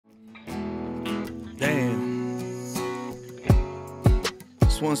Damn.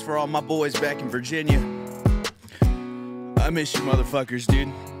 This one's for all my boys back in Virginia. I miss you motherfuckers,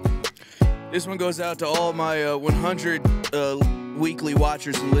 dude. This one goes out to all my 100 weekly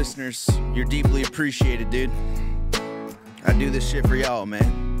watchers and listeners. You're deeply appreciated, dude. I do this shit for y'all,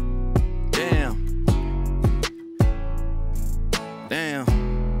 man. Damn. Damn.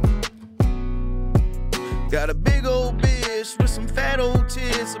 Got a big old bitch with some fat old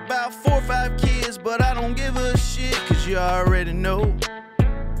tits, about 4 or 5 kids, but I don't give a shit, cause you already know.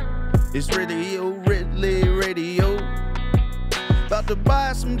 It's Ridley radio. About to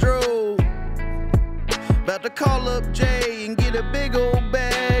buy some dro. About to call up Jay and get a big old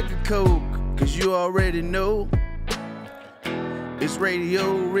bag of coke, cause you already know. It's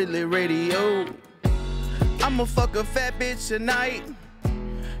Ridley radio. I'ma fuck a fat bitch tonight.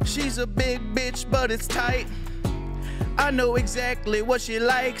 She's a big bitch, but it's tight. I know exactly what she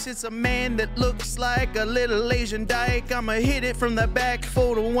likes. It's a man that looks like a little Asian dyke. I'ma hit it from the back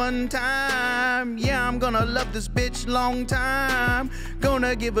for the one time. Yeah, I'm gonna love this bitch long time.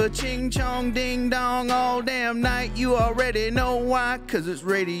 Gonna give a ching chong ding dong all damn night. You already know why, cause it's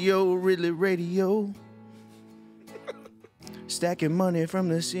Ridley radio. Stacking money from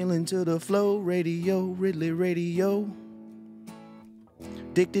the ceiling to the floor. Ridley radio.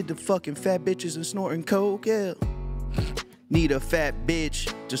 Addicted to fucking fat bitches and snorting coke, yeah. Need a fat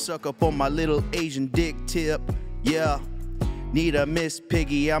bitch to suck up on my little Asian dick tip, yeah. Need a Miss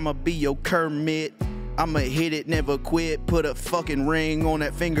Piggy, I'ma be your Kermit. I'ma hit it, never quit. Put a fucking ring on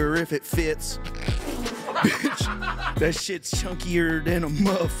that finger if it fits. Bitch, that shit's chunkier than a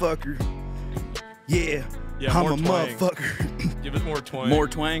motherfucker. Yeah, I'm a motherfucker. Give it more twang. More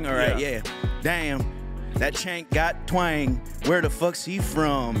twang? All right, yeah. Damn. That chank got twang. Where the fuck's he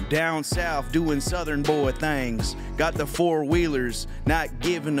from? Down south doing southern boy things. Got the 4-wheelers, not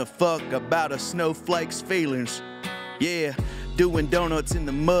giving a fuck about a snowflake's feelings. Yeah, doing donuts in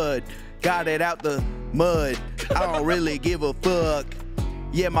the mud. Got it out the mud. I don't really give a fuck.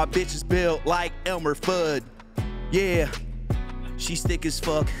 Yeah, my bitch is built like Elmer Fudd. Yeah, she's thick as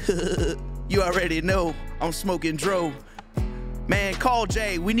fuck. You already know I'm smoking dro. Man, call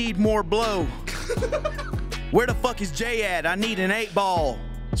Jay, we need more blow. Where the fuck is Jay at? I need an 8-ball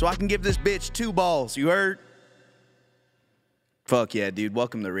so I can give this bitch 2 balls. You heard? Fuck yeah, dude.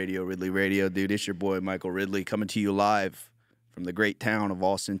 Welcome to Ridley Radio, dude. It's your boy, Michael Ridley, coming to you live from the great town of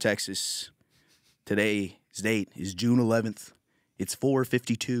Austin, Texas. Today's date is June 11th. It's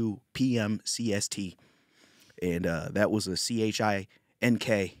 4:52 p.m. CST. And that was a CHINK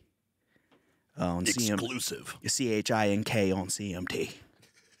on exclusive. CHINK on CMT.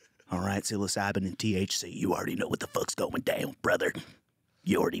 All right, psilocybin and THC. You already know what the fuck's going down, brother.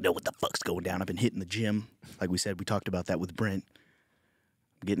 You already know what the fuck's going down. I've been hitting the gym. Like we said, we talked about that with Brent.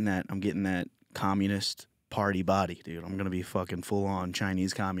 I'm getting that communist party body, dude. I'm going to be fucking full-on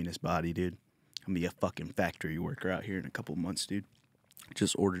Chinese communist body, dude. I'm going to be a fucking factory worker out here in a couple months, dude.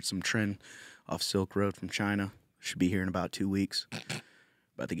 Just ordered some tren off Silk Road from China. Should be here in about 2 weeks.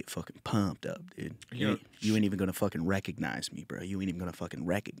 About to get fucking pumped up, dude. You ain't even gonna fucking recognize me, bro. You ain't even gonna fucking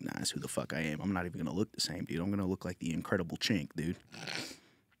recognize who the fuck I am. I'm not even gonna look the same, dude. I'm gonna look like the Incredible Chink, dude.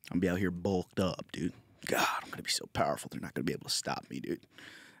 I'm gonna be out here bulked up, dude. God, I'm gonna be so powerful. They're not gonna be able to stop me, dude.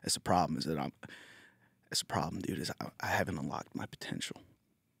 That's the problem. That's the problem, dude. Is I haven't unlocked my potential.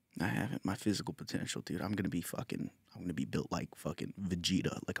 I haven't my physical potential, dude. I'm gonna be built like fucking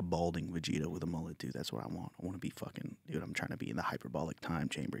Vegeta, like a balding Vegeta with a mullet, dude. That's what I want. I want to be fucking, dude. I'm trying to be in the hyperbolic time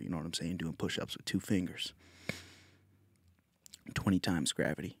chamber. You know what I'm saying? Doing push-ups with 2 fingers. 20 times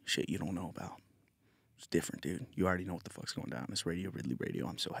gravity. Shit you don't know about. It's different, dude. You already know what the fuck's going down. It's Ridley Radio.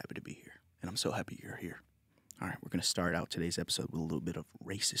 I'm so happy to be here, and I'm so happy you're here. All right, we're gonna start out today's episode with a little bit of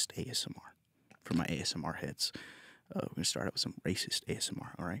racist ASMR for my ASMR heads. We're gonna start out with some racist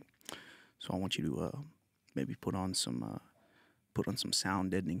ASMR. All right. So I want you to maybe put on some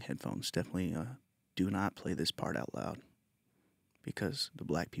sound deadening headphones. Definitely do not play this part out loud, because the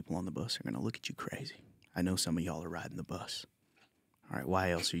black people on the bus are gonna look at you crazy. I know some of y'all are riding the bus. All right,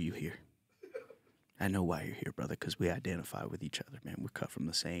 why else are you here? I know why you're here, brother, because we identify with each other, man. We're cut from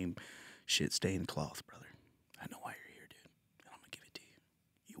the same shit-stained cloth, brother. I know why you're here, dude, and I'm gonna give it to you.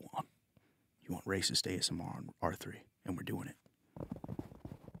 You want racist ASMR on R3, and we're doing it.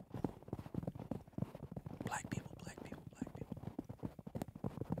 Black people, black people, black people.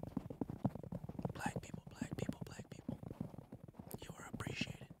 Black people, black people, black people. You are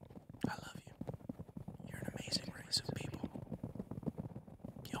appreciated. I love you. You're an amazing race of people.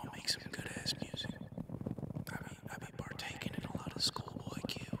 Y'all make some good-ass music. I be partaking in a lot of Schoolboy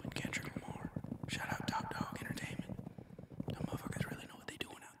Q and Kendrick Lamar. Shout out.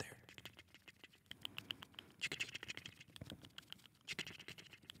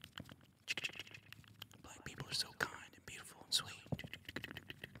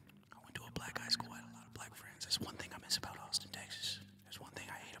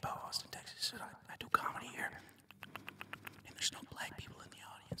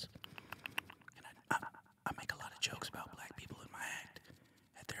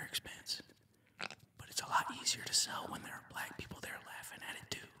 so when there are black people there laughing at it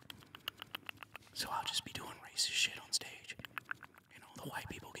too. So I'll just be doing racist shit on stage. You know, the white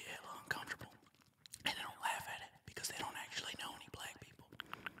people get hella uncomfortable. And they don't laugh at it because they don't actually know any black people.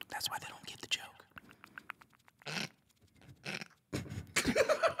 That's why they don't get the joke.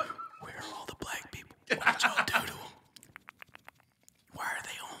 Where are all the black people? What did y'all do to them? Why do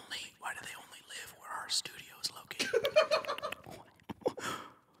they only live where our studio is located?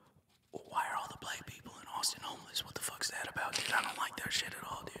 Why are all the black people in Austin homeless? What the fuck's that about, dude? I don't like that shit at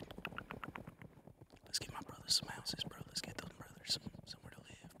all, dude. Let's get my brothers some houses, bro. Let's get those brothers somewhere to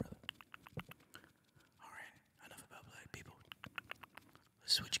live, brother. Alright, enough about black people.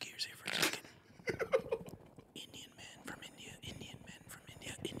 Let's switch gears here for a second. Indian men from India, Indian men from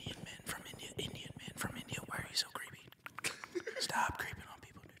India, Indian men from India, Indian men from India. Why are you so creepy? Stop creeping on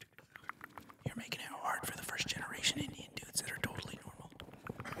people, dude. You're making it hard for the first generation Indian dudes that are totally normal.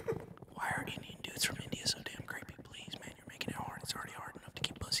 Why are Indian dudes from India so damn creepy? Please, man, you're making it hard. It's already hard enough to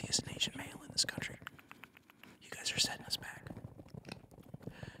keep pussiest Asian male in this country. You guys are setting us back.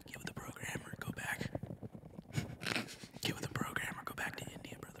 Get with the program or go back. Get with the program or go back to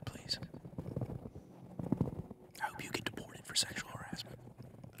India, brother, please. I hope you get deported for sexual harassment.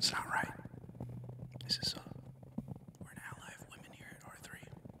 It's not right. This is, we're an ally of women here at R3.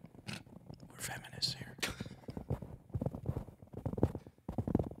 We're feminists here.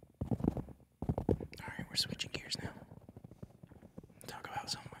 Alright, we're switching gears now. Talk about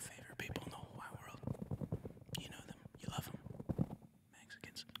some of my favorite people in the whole wide world. You know them. You love them.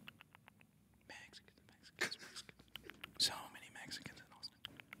 Mexicans. So many Mexicans in Austin.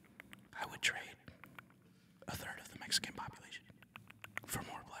 I would trade a third of the Mexican population for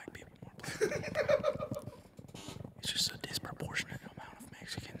more black people. It's just a disproportionate amount of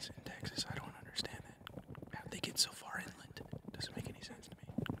Mexicans in Texas. I don't understand that. How they get so far inland doesn't make any sense to me.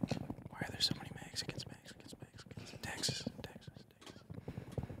 Why are there so many Mexicans in Texas?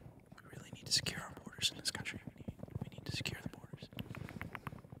 We really need to secure our borders in this country. We need to secure the borders.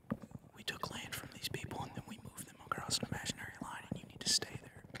 We took land from these people and then we moved them across an imaginary line, and you need to stay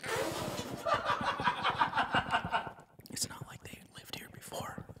there. It's not like they lived here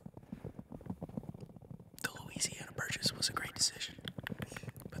before. The Louisiana Purchase was a great decision,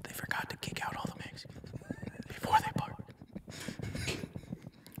 but they forgot to kick out all the Mexicans before they parked.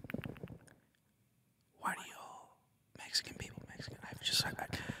 Why do y'all Mexican people,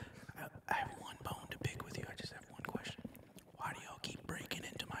 I have one bone to pick with you. I just have one question. Why do y'all keep breaking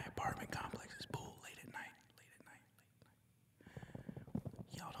into my apartment complex's pool late at night?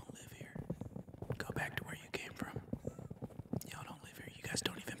 Y'all don't live here. Go back to where you came from. Y'all don't live here. You guys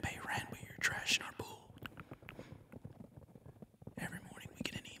don't even pay rent, but you're trashing our pool. Every morning we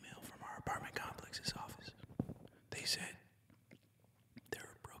get an email from our apartment complex's office. They said there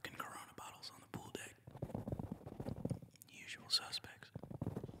are broken Corona bottles on the pool deck. Usual suspects.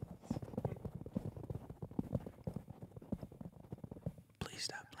 Please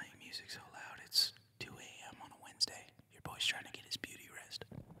stop playing music so loud. It's 2 a.m. on a Wednesday. Your boy's trying to get his beauty rest.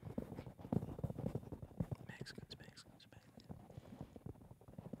 Mexicans.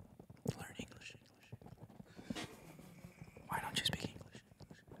 Learn English. Why don't you speak English?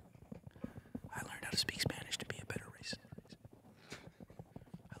 I learned how to speak Spanish to be a better racist.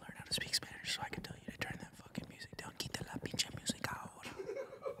 I learned how to speak Spanish so I can tell you to turn that fucking music down. Quita la pinche música ahora.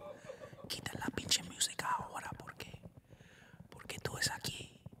 Quita la pinche música ahora. ¿Por qué? Porque tú es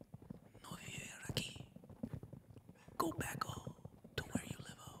aquí. No vivir aquí. Go back, to where you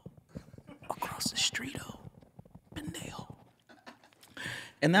live, across the street, pendejo.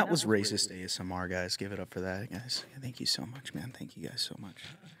 And that was racist ASMR, guys. Give it up for that, guys. Thank you so much, man. Thank you guys so much.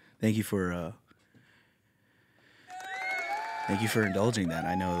 Thank you for indulging that.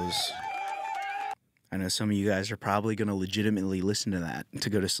 I know some of you guys are probably going to legitimately listen to that to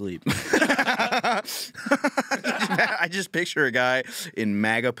go to sleep. I just picture a guy in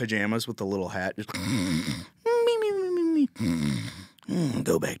MAGA pajamas with a little hat. Just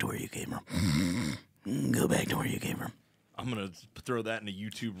go back to where you came from. Go back to where you came from. I'm gonna throw that in a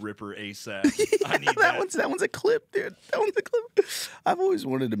YouTube ripper ASAP. I need that one's a clip, dude. That one's a clip. I've always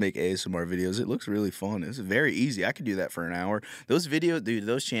wanted to make ASMR videos. It looks really fun. It's very easy. I could do that for an hour. Those videos, dude,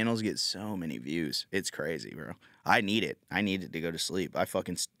 those channels get so many views. It's crazy, bro. I need it. I needed to go to sleep. I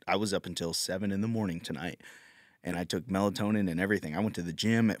was up until 7 in the morning tonight, and I took melatonin and everything. I went to the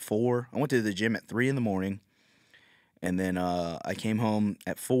gym at 4. I went to the gym at 3 in the morning, and then I came home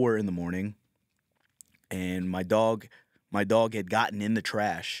at 4 in the morning, and my dog had gotten in the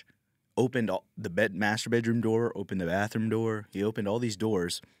trash, opened the master bedroom door, opened the bathroom door. He opened all these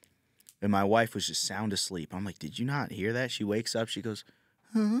doors, and my wife was just sound asleep. I'm like, did you not hear that? She wakes up. She goes,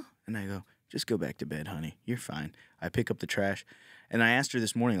 huh? And I go, Just go back to bed, honey. You're fine. I pick up the trash. And I asked her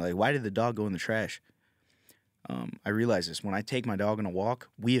this morning, like, why did the dog go in the trash? I realize this. When I take my dog on a walk,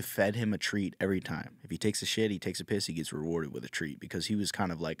 we have fed him a treat every time. If he takes a shit, he takes a piss, he gets rewarded with a treat because he was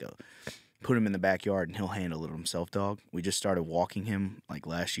kind of like a put him in the backyard and he'll handle it himself dog. We just started walking him like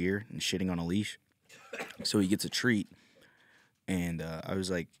last year and shitting on a leash. So he gets a treat. And I was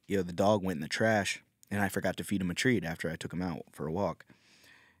like, the dog went in the trash and I forgot to feed him a treat after I took him out for a walk.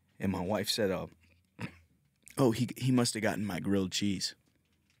 And my wife said, oh, he must have gotten my grilled cheese.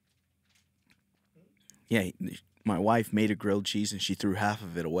 Yeah, my wife made a grilled cheese and she threw half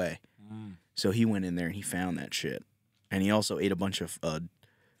of it away. So he went in there and he found that shit. And he also ate a bunch of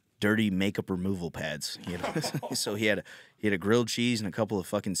dirty makeup removal pads. So he had a grilled cheese and a couple of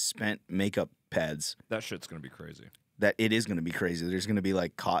fucking spent makeup pads. That shit's gonna be crazy. That it is gonna be crazy. There's gonna be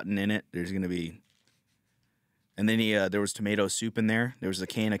like cotton in it. There's gonna be, and then there was tomato soup in there. There was a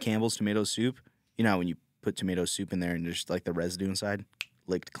can of Campbell's tomato soup. You know how when you put tomato soup in there and there's like the residue inside,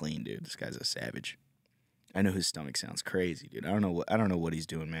 licked clean, dude. This guy's a savage. I know his stomach sounds crazy, dude. I don't know what he's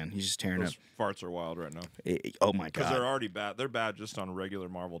doing, man. He's just tearing Those up. farts are wild right now. Oh my god. Because they're already bad. They're bad just on a regular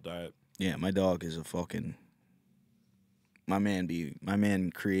Marvel diet. Yeah, my dog is a fucking. My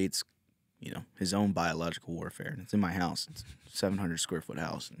man creates, his own biological warfare, and it's in my house. It's a 700 square foot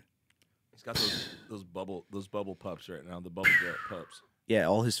house, and he's got those bubble pups right now. The bubble jet pups. Yeah,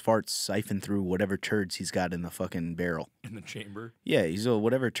 all his farts siphon through whatever turds he's got in the fucking barrel. In the chamber? Yeah,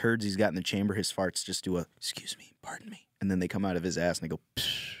 whatever turds he's got in the chamber, his farts just do excuse me, pardon me. And then they come out of his ass and they go,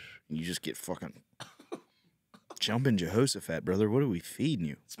 psh, and you just get fucking jumping Jehoshaphat, brother. What are we feeding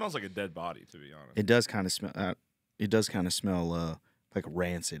you? It smells like a dead body, to be honest. It does kind of smell like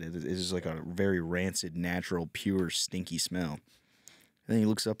rancid. It is like a very rancid, natural, pure, stinky smell. And then he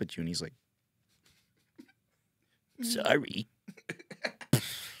looks up at you and he's like, sorry.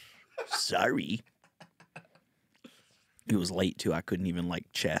 Sorry. It was late too. I couldn't even like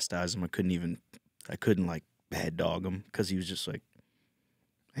chastise him. I couldn't like bad dog him because he was just like,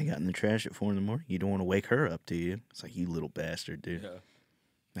 I got in the trash at 4 a.m. You don't want to wake her up, do you? It's like, you little bastard, dude. Yeah.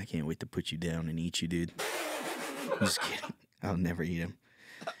 I can't wait to put you down and eat you, dude. I'm just kidding. I'll never eat him.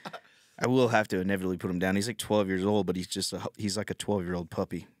 I will have to inevitably put him down. He's like 12 years old, but he's like a 12-year-old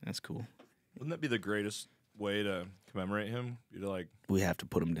puppy. That's cool. Wouldn't that be the greatest way to commemorate him? You'd like, we have to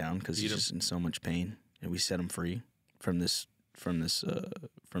put him down because he's just in so much pain, and we set him free from this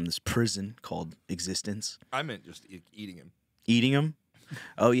prison called existence. I meant just eating him. Eating him?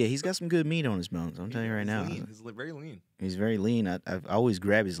 Oh yeah, he's got some good meat on his bones. I'm telling you right now. Lean. He's very lean. He's very lean. I always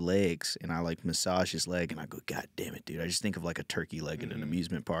grab his legs and I like massage his leg and I go, God damn it, dude! I just think of like a turkey leg at an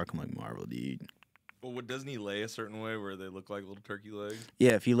amusement park. I'm like, Marvel, dude. Well, doesn't he lay a certain way where they look like little turkey legs?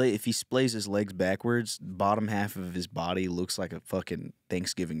 Yeah, if he splays his legs backwards, bottom half of his body looks like a fucking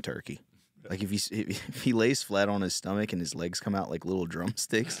Thanksgiving turkey. Like if he lays flat on his stomach and his legs come out like little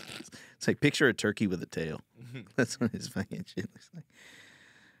drumsticks, it's like picture a turkey with a tail. That's what his fucking shit looks like.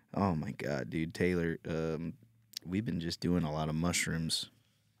 Oh my god, dude, Taylor, we've been just doing a lot of mushrooms.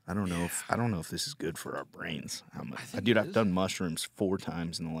 I don't know if this is good for our brains. Dude, I've done mushrooms 4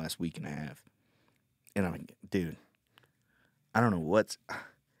 times in the last week and a half. And I'm like, dude, I don't know what's.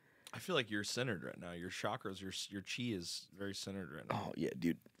 I feel like you're centered right now. Your chakras, your chi is very centered right now. Oh yeah,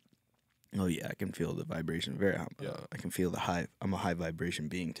 dude. Oh yeah, I can feel the vibration. I can feel the high. I'm a high vibration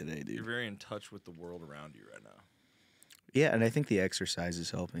being today, dude. You're very in touch with the world around you right now. Yeah, and I think the exercise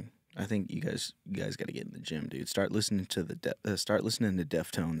is helping. I think you guys got to get in the gym, dude. Start listening to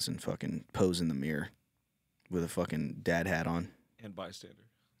Deftones and fucking pose in the mirror with a fucking dad hat on. And Bystander.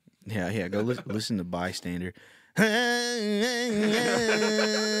 Yeah. Go listen to Bystander.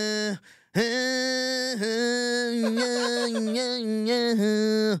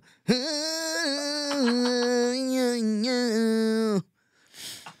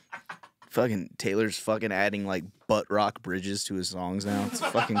 Fucking Taylor's fucking adding like butt rock bridges to his songs now. It's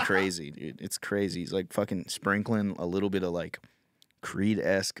fucking crazy, dude. It's crazy. He's like fucking sprinkling a little bit of like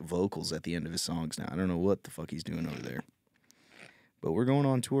Creed-esque vocals at the end of his songs now. I don't know what the fuck he's doing over there. But we're going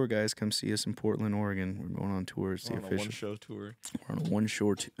on tour, guys. Come see us in Portland, Oregon. We're going on tour. It's the official one-show tour. We're on a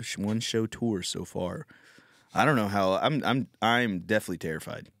one-show tour so far. I don't know how. I'm definitely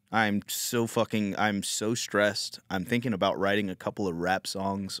terrified. I'm so stressed. I'm thinking about writing a couple of rap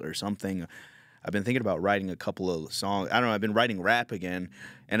songs or something. I've been thinking about writing a couple of songs. I don't know. I've been writing rap again,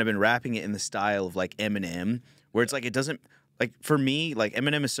 and I've been rapping it in the style of like Eminem, where it's like it doesn't. Like, for me, like,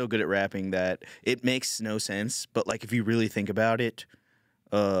 Eminem is so good at rapping that it makes no sense. But, like, if you really think about it,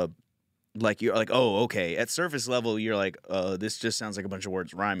 like, you're like, oh, okay. At surface level, you're like, this just sounds like a bunch of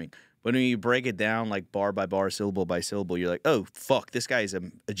words rhyming. But when you break it down, like, bar by bar, syllable by syllable, you're like, oh, fuck, this guy is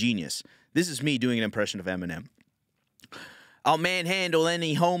a genius. This is me doing an impression of Eminem. I'll manhandle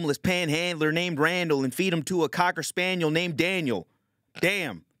any homeless panhandler named Randall and feed him to a cocker spaniel named Daniel.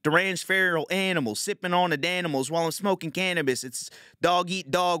 Damn, deranged feral animal sipping on a Danimals while I'm smoking cannabis. It's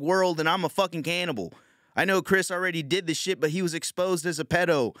dog-eat-dog world and I'm a fucking cannibal. I know Chris already did this shit, but he was exposed as a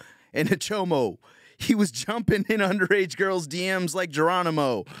pedo and a chomo. He was jumping in underage girls' DMs like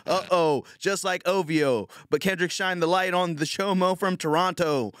Geronimo. Uh-oh, just like Ovio. But Kendrick shined the light on the chomo from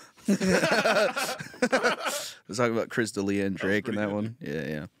Toronto. I was talking about Chris D'Elia and Drake in that good one.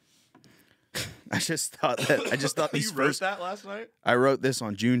 Yeah. I just thought these you wrote that last night? I wrote this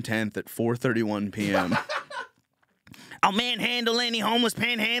on June 10th at 4:31 p.m. I'll manhandle any homeless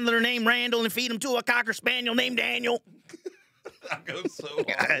panhandler named Randall and feed him to a cocker spaniel named Daniel. That goes so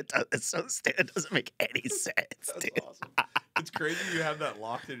hard. It's so stupid. It doesn't make any sense, That's dude. awesome. It's crazy you have that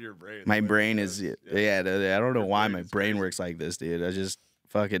locked in your brain. My brain is, I don't know why my brain crazy. works like this, dude. I just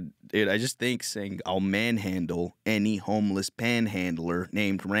think saying I'll manhandle any homeless panhandler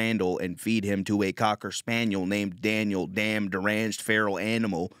named Randall and feed him to a cocker spaniel named Daniel, damn deranged feral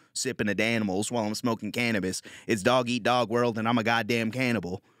animal sipping a Danimals while I'm smoking cannabis. It's dog-eat-dog world and I'm a goddamn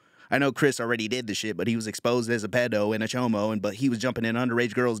cannibal. I know Chris already did the shit, but he was exposed as a pedo and a chomo, but he was jumping in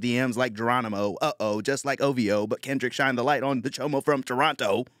underage girls' DMs like Geronimo. Uh-oh, just like Ovio, but Kendrick shined the light on the chomo from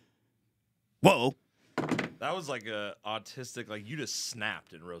Toronto. Whoa. That was like a autistic, like you just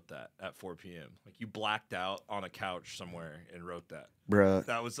snapped and wrote that at 4 p.m. Like you blacked out on a couch somewhere and wrote that. Bruh.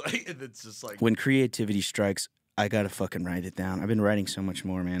 That was like, it's just like. When creativity strikes, I gotta fucking write it down. I've been writing so much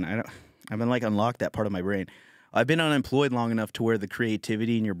more, man. I've been like unlocked that part of my brain. I've been unemployed long enough to where the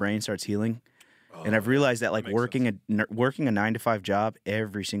creativity in your brain starts healing. And I've realized that like working a 9-to-5 job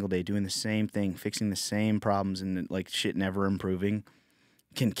every single day, doing the same thing, fixing the same problems and like shit never improving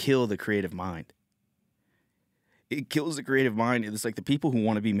can kill the creative mind. It kills the creative mind. It's like the people who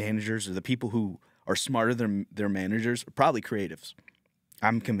want to be managers or the people who are smarter than their managers are probably creatives.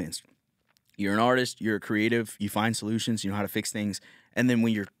 I'm convinced. You're an artist, you're a creative, you find solutions, you know how to fix things. And then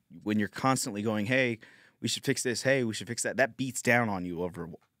when you're constantly going, hey, we should fix this, hey, we should fix that, that beats down on you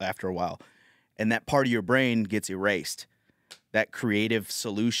after a while. And that part of your brain gets erased. That creative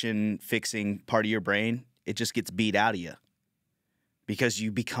solution fixing part of your brain, it just gets beat out of you. Because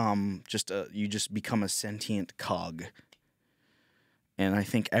you just become a sentient cog. And I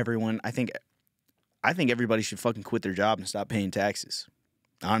think everybody should fucking quit their job and stop paying taxes.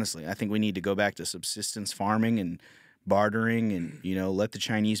 Honestly, I think we need to go back to subsistence farming and bartering and, let the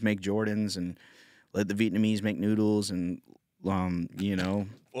Chinese make Jordans and let the Vietnamese make noodles and,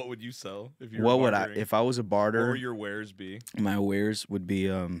 What would you sell if you were what bartering? if I was a barter? What would your wares be? My wares would be,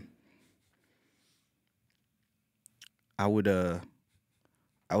 I would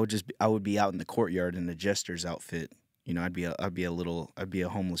be out in the courtyard in a jester's outfit. I'd be a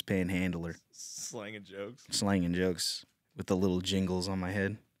homeless panhandler. Slanging jokes with the little jingles on my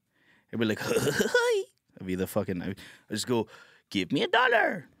head. It'd be like, I'd be I just go, give me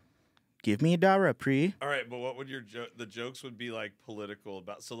 $1. Give me $1, pre. All right, but what would the jokes would be like political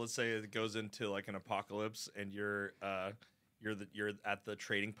about? So let's say it goes into like an apocalypse, and you're at the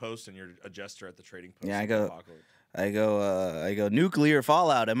trading post, and you're a jester at the trading post. Yeah, I go. I go nuclear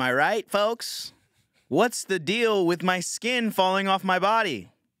fallout. Am I right, folks? What's the deal with my skin falling off my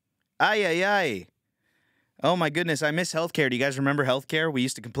body? Ay, ay, ay. Oh, my goodness. I miss healthcare. Do you guys remember healthcare? We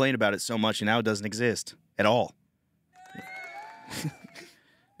used to complain about it so much, and now it doesn't exist at all.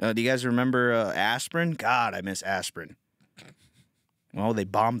 Do you guys remember aspirin? God, I miss aspirin. Well, they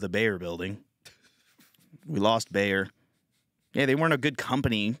bombed the Bayer building. We lost Bayer. Yeah, they weren't a good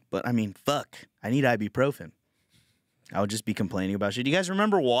company, but, I mean, fuck. I need ibuprofen. I would just be complaining about shit. Do you guys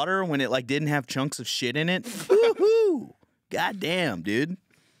remember water when it, didn't have chunks of shit in it? Woohoo! God damn, dude.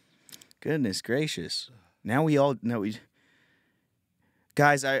 Goodness gracious. Now we all...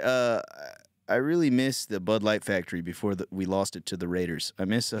 Guys, I really miss the Bud Light factory before we lost it to the Raiders. I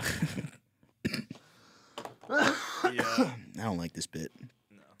miss... Yeah. I don't like this bit.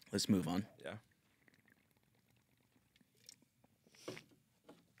 No. Let's move on. Yeah.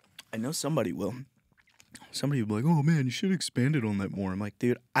 I know somebody will. Somebody will be like, oh, man, you should have expanded on that more. I'm like,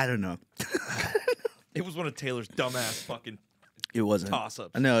 dude, I don't know. It was one of Taylor's dumbass fucking It wasn't.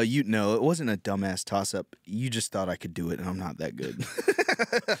 toss-ups. No, it wasn't a dumbass toss-up. You just thought I could do it, and I'm not that good.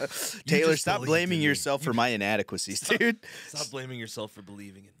 Taylor, just stop believed blaming in me. yourself for my inadequacies, dude. Stop blaming yourself for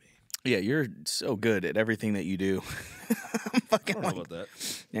believing in me. Yeah, you're so good at everything that you do. I'm fucking I don't know about that.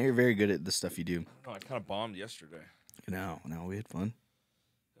 Yeah, you're very good at the stuff you do. No, I kind of bombed yesterday. No, we had fun.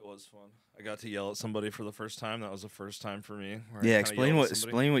 It was fun. I got to yell at somebody for the first time. That was the first time for me. where I Yeah, kinda explain yelled what at somebody.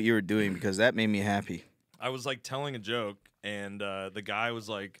 explain what you were doing because that made me happy. I was telling a joke, and the guy was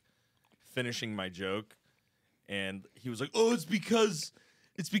finishing my joke, and he was like, "Oh, it's because,"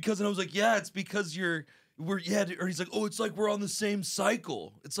 and I was like, "Yeah, it's because we're or he's like, "Oh, it's like we're on the same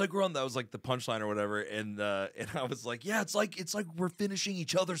cycle. It's like we're on." That was like the punchline or whatever, and I was like, "Yeah, it's like we're finishing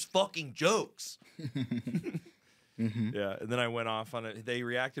each other's fucking jokes." Yeah, and then I went off on it. They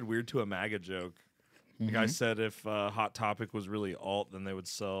reacted weird to a MAGA joke. The guy said if Hot Topic was really alt, then they would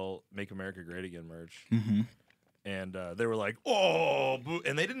sell "Make America Great Again" merch. And they were like, "Oh,"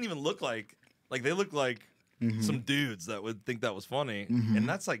 and they didn't even look like they looked like some dudes that would think that was funny, and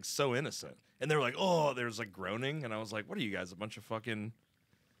that's like so innocent. And they were like, "Oh," there was like groaning, and I was like, "What are you guys, a bunch of fucking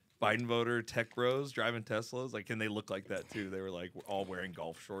Biden voter tech bros driving Teslas? Like, can they look like that too?" They were like all wearing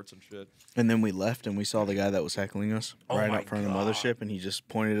golf shorts and shit. And then we left, and we saw the guy that was heckling us right my out front of the God. mothership, and he just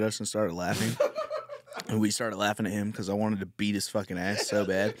pointed at us and started laughing. And we started laughing at him because I wanted to beat his fucking ass so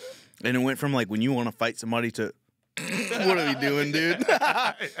bad. And it went from like when you want to fight somebody to, what are we doing, dude?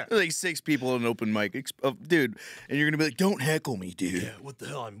 There's like 6 people in an open mic, dude. And you're gonna be like, "Don't heckle me, dude." Yeah, what the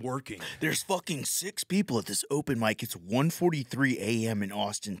hell? I'm working. There's fucking 6 people at this open mic. It's 1:43 a.m. in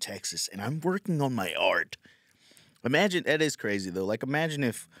Austin, Texas, and I'm working on my art. Imagine, that is crazy though. Like imagine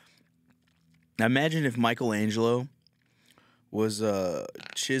if Michelangelo was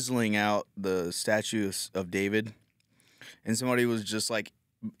chiseling out the statue of David, and somebody was just like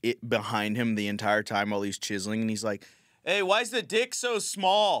behind him the entire time while he's chiseling, and he's like, "Hey, why is the dick so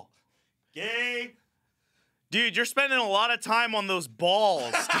small? Gay. Dude, you're spending a lot of time on those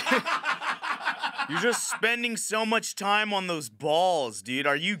balls. You're just spending so much time on those balls, dude.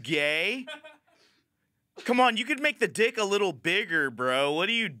 Are you gay? Come on, you could make the dick a little bigger, bro. What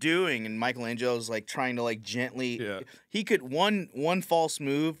are you doing?" And Michelangelo's like trying to like gently. Yeah. He could one false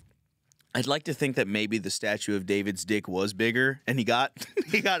move. I'd like to think that maybe the statue of David's dick was bigger, and he got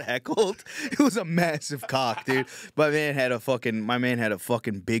heckled. It was a massive cock, dude. My man had a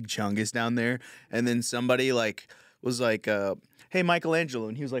fucking big chungus down there, and then somebody like was like, "Hey, Michelangelo,"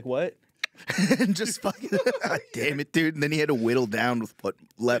 and he was like, "What?" And just fucking, God damn it, dude. And then he had to whittle down with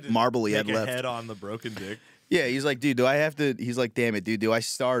what marble he had Make a left. head on the broken dick. Yeah, he's like, "Dude, do I have to?" He's like, "Damn it, dude. Do I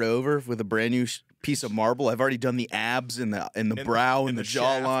start over with a brand new piece of marble? I've already done the abs and the brow and the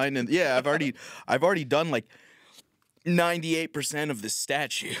jawline, and yeah, I've already done like 98% of this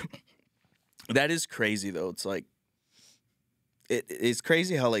statue." That is crazy though. It's like it's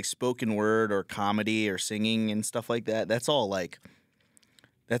crazy how like spoken word or comedy or singing and stuff like that. That's all like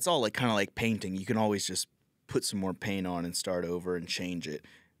kind of like painting. You can always just put some more paint on and start over and change it.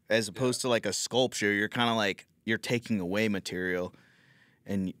 As opposed to like a sculpture, you're kind of like you're taking away material.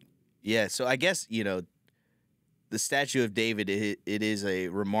 And yeah, so I guess, you know, the statue of David, it is a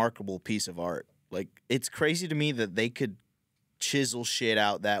remarkable piece of art. Like, it's crazy to me that they could chisel shit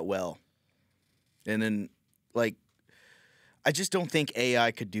out that well. And then, like, I just don't think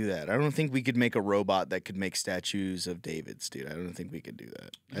AI could do that. I don't think we could make a robot that could make statues of Davids, dude. I don't think we could do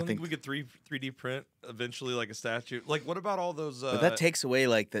that. I think we could 3D print eventually like a statue. Like, what about all those? But that takes away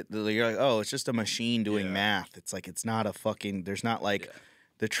like that. You're like, oh, it's just a machine doing math. It's like it's not a fucking. There's not like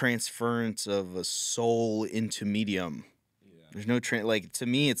the transference of a soul into medium. Yeah. There's no like to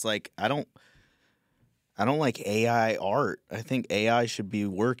me. It's like I don't like AI art. I think AI should be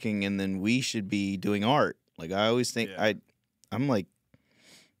working, and then we should be doing art. Like I always think I'm like,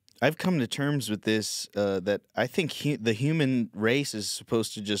 I've come to terms with this, that I think the human race is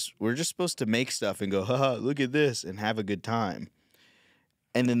supposed to we're just supposed to make stuff and go, haha, look at this, and have a good time.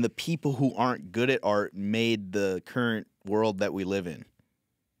 And then the people who aren't good at art made the current world that we live in.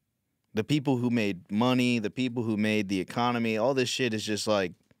 The people who made money, the people who made the economy, all this shit is just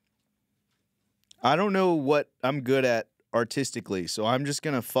like, I don't know what I'm good at artistically, so I'm just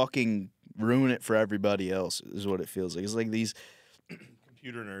going to fucking ruin it for everybody else is what it feels like. It's like these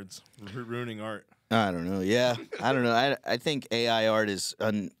computer nerds ruining art. I don't know. Yeah, I don't know. I think AI art is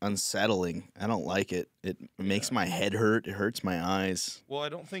unsettling. I don't like it. It makes my head hurt. It hurts my eyes. Well, I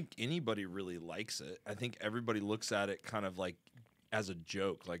don't think anybody really likes it. I think everybody looks at it kind of like as a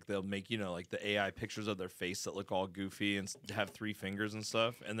joke. Like they'll make, you know, like the AI pictures of their face that look all goofy and have 3 fingers and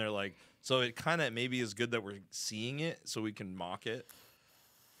stuff. And they're like, so it kind of maybe is good that we're seeing it so we can mock it.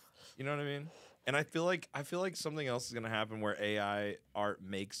 You know what I mean? And I feel like something else is gonna happen where AI art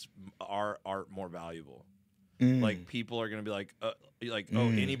makes our art more valuable. Like people are gonna be like, oh,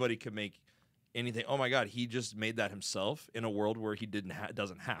 anybody could make anything. Oh my God, he just made that himself in a world where he doesn't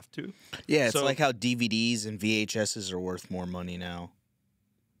have to. Yeah, it's like how DVDs and VHSs are worth more money now,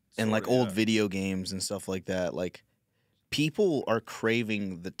 and like old video games and stuff like that. Like people are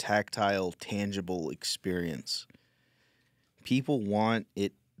craving the tactile, tangible experience. People want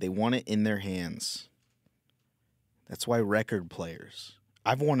it. They want it in their hands. That's why record players.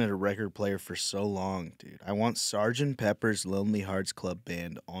 I've wanted a record player for so long, dude. I want Sgt. Pepper's Lonely Hearts Club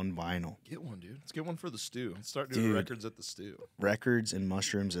Band on vinyl. Get one, dude. Let's get one for the stew. Let's start doing Dude. records at the stew. Records and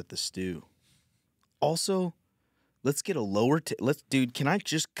mushrooms at the stew. Also, let's get a lower. Dude. Can I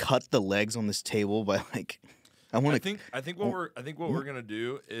just cut the legs on this table by like? I think what we're gonna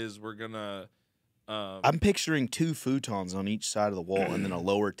do is we're gonna. I'm picturing 2 futons on each side of the wall, and then a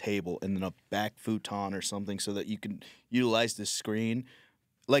lower table, and then a back futon or something, so that you can utilize the screen,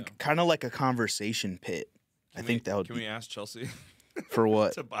 like kind of like a conversation pit. I think that would. Can we ask Chelsea for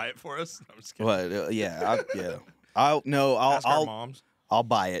what to buy it for us? No, I'm just kidding. What? Yeah. I'll ask our moms. I'll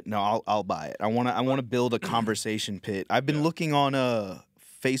buy it. No, I'll buy it. I want to build a conversation pit. I've been looking on a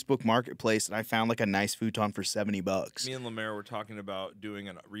Facebook Marketplace, and I found like a nice futon for $70. Me and Lemaire were talking about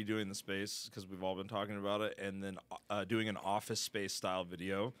redoing the space because we've all been talking about it, and then doing an Office Space style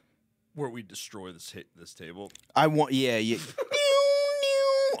video where we destroy this table. I want, yeah.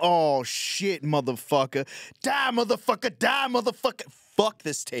 Oh shit, motherfucker! Die, motherfucker! Die, motherfucker! Fuck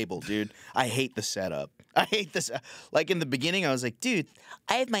this table, dude. I hate the setup. I hate this. Like in the beginning, I was like, dude,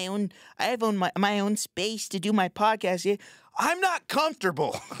 I have my own space to do my podcast. Yeah, I'm not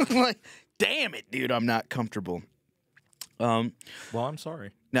comfortable. Like, damn it, dude, I'm not comfortable. Well, I'm sorry.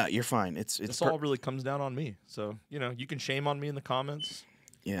 No, you're fine. This all really comes down on me. So you can shame on me in the comments.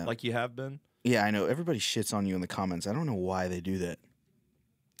 Yeah, like you have been. Yeah, I know. Everybody shits on you in the comments. I don't know why they do that.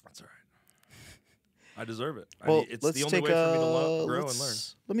 That's all right. I deserve it. Well, it's the only way for me to grow and learn.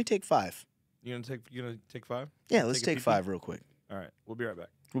 Let me take 5. You gonna take 5? Yeah, let's take 5 real quick. All right, we'll be right back.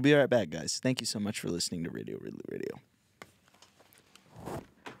 We'll be right back, guys. Thank you so much for listening to Radio Ridley Radio.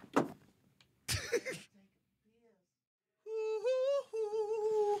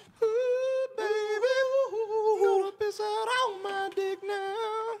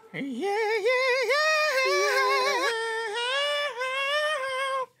 Yeah.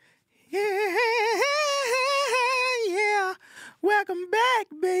 Welcome back,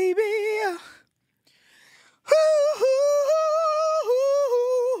 baby.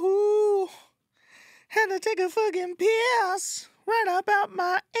 Had to take a fucking piss right about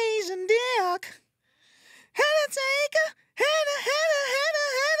my Asian dick. Had to take a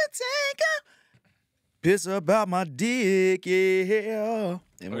piss about my dick, yeah.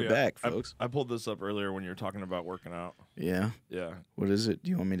 And we're back, folks. I pulled this up earlier when you were talking about working out. Yeah? Yeah. What is it?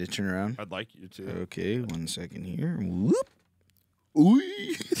 Do you want me to turn around? I'd like you to. Okay, 1 second here. Whoop. Ooh.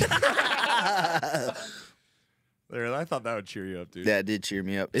 There, I thought that would cheer you up, dude. That did cheer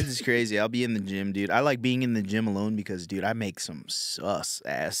me up. It is crazy. I'll be in the gym, dude. I like being in the gym alone because, dude, I make some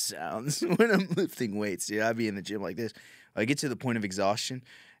sus-ass sounds when I'm lifting weights, dude. I'll be in the gym like this. I get to the point of exhaustion,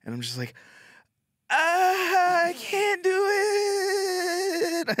 and I'm just like, I can't do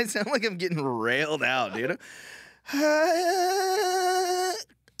it. I sound like I'm getting railed out, dude.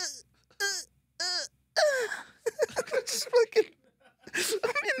 Just fucking,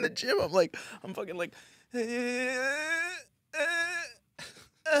 I'm in the gym. I'm fucking like,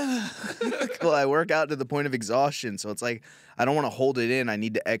 well, I work out to the point of exhaustion, so it's like I don't want to hold it in. I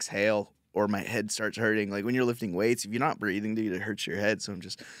need to exhale, or my head starts hurting. Like when you're lifting weights, if you're not breathing, dude, it hurts your head. So I'm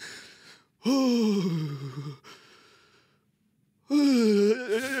just,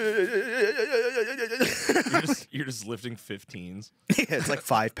 you're just lifting 15s. Yeah, it's like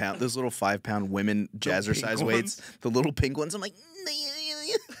 5 pound. Those little 5 pound women jazzercise weights, the little pink ones. I'm like,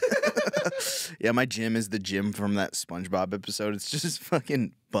 yeah, my gym is the gym from that SpongeBob episode. It's just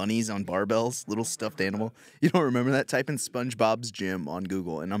fucking bunnies on barbells, little stuffed animal. You don't remember that? Type in SpongeBob's gym on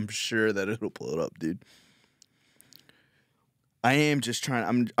Google, and I'm sure that it'll pull it up, dude. I am just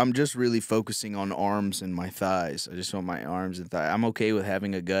trying. I'm just really focusing on arms and my thighs. I just want my arms and thighs. I'm okay with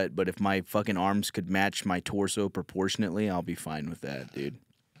having a gut, but if my fucking arms could match my torso proportionately, I'll be fine with that, dude.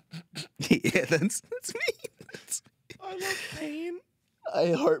 Yeah, that's me. I love pain.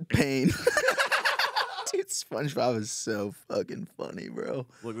 I heart pain. Dude, SpongeBob is so fucking funny, bro.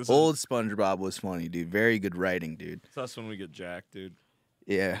 Look, Old SpongeBob was funny, dude. Very good writing, dude. That's when we get jacked, dude.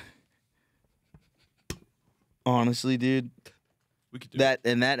 Yeah. Honestly, dude. We could do that,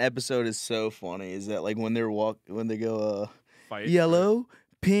 and that episode is so funny. Is that like when they go fight, yellow, right?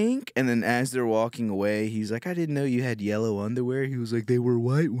 Pink, and then as they're walking away, he's like, I didn't know you had yellow underwear. He was like, they were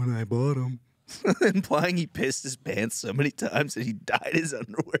white when I bought them. Implying he pissed his pants so many times that he dyed his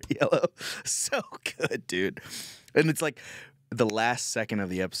underwear yellow. So good, dude. And it's like the last second of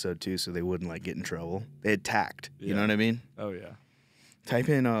the episode too, so they wouldn't like get in trouble. They had tact. Yeah. You know what I mean? Oh yeah. Type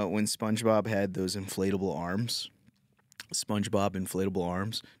in when SpongeBob had those inflatable arms. SpongeBob inflatable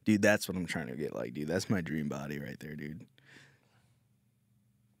arms. Dude, that's what I'm trying to get like, dude. That's my dream body right there, dude.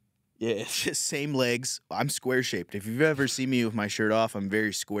 Yeah, it's just same legs. I'm square shaped. If you've ever seen me with my shirt off, I'm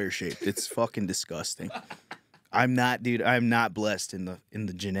very square shaped. It's fucking disgusting. I'm not, dude. I'm not blessed in the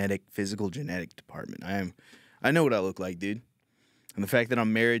physical genetic department. I know what I look like, dude. And the fact that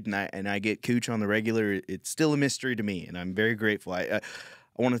I'm married and I get cooch on the regular, it's still a mystery to me, and I'm very grateful. I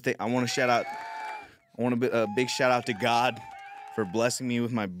want to shout out. I want a big shout out to God for blessing me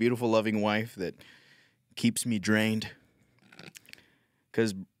with my beautiful, loving wife that keeps me drained.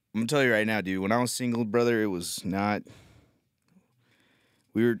 Because I'm gonna tell you right now, dude. When I was single, brother, it was not.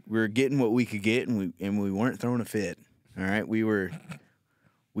 We were getting what we could get, and we weren't throwing a fit. All right, we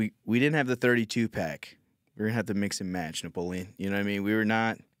didn't have the 32 pack. We were gonna have to mix and match, Napoleon. You know what I mean? We were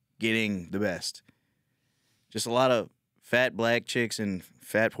not getting the best. Just a lot of fat black chicks and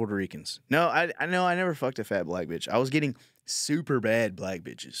fat Puerto Ricans. No, I know I never fucked a fat black bitch. I was getting super bad black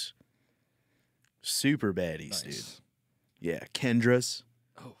bitches. Super baddies, dude. Yeah, Kendra's.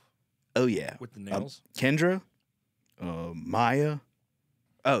 Oh yeah. With the nails? Kendra, Maya.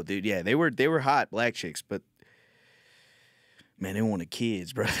 Oh, dude, yeah, they were hot black chicks, but man, they wanted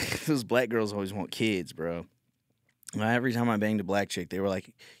kids, bro. Those black girls always want kids, bro. Every time I banged a black chick, they were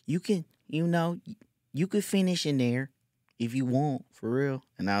like, you could finish in there if you want, for real.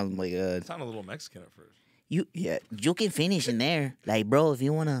 And I was like, It sounded a little Mexican at first. you can finish in there, like, bro, if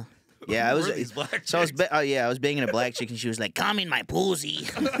you wanna. Yeah, I was. Who are these black So chicks? I was banging a black chick, and she was like, "Come in my pussy."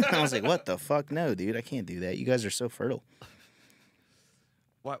 I was like, "What the fuck? No, dude, I can't do that. You guys are so fertile."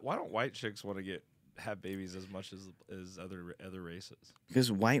 Why don't white chicks want to have babies as much as other races?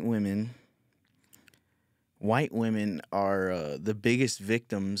 Because white women are the biggest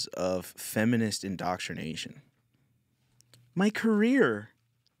victims of feminist indoctrination. My career,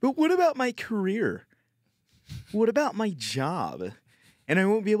 but what about my career? What about my job? And I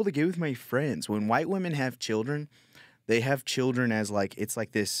won't be able to get with my friends. When white women have children, they have children as like it's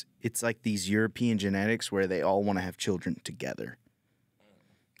like these European genetics where they all want to have children together.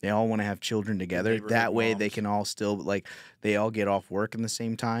 They all want to have children together. That way they can all still, like, they all get off work in the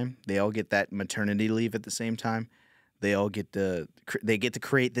same time. They all get that maternity leave at the same time. They all get to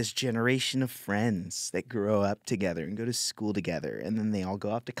create this generation of friends that grow up together and go to school together. And then they all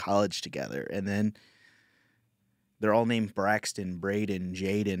go off to college together. And then they're all named Braxton, Braden,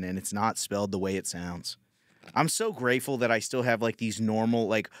 Jaden, and it's not spelled the way it sounds. I'm so grateful that I still have, like, these normal,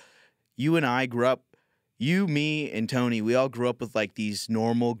 like, you and I grew up, you, me, and Tony, we all grew up with, like, these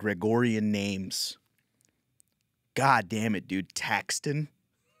normal Gregorian names. God damn it, dude. Taxton.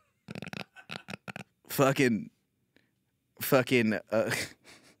 Fucking,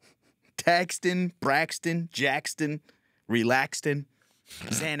 Taxton, Braxton, Jackston, Relaxton,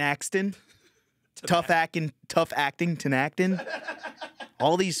 Xanaxton. Tough acting, Tenactin.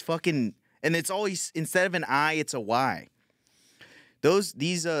 All these fucking, and it's always, instead of an I, it's a Y.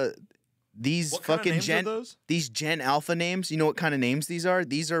 These What fucking kind of names are those? These Gen Alpha names. You know what kind of names these are?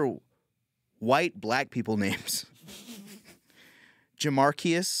 These are white black people names.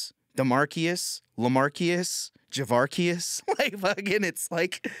 Jamarchius, Demarchius, Lamarchius, Javarchius. Like, fucking, it's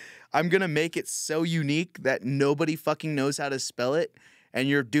like, I'm gonna make it so unique that nobody fucking knows how to spell it. And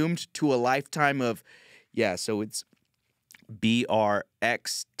you're doomed to a lifetime of, yeah, so it's Brxtyn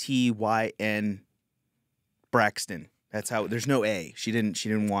Braxton. That's how, there's no A. She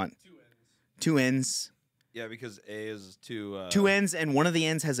didn't want two N's. Yeah, because A is two... Two N's, and one of the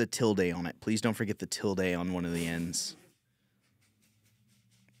N's has a tilde on it. Please don't forget the tilde on one of the N's.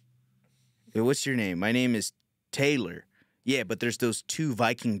 Hey, what's your name? My name is Taylor. Yeah, but there's those two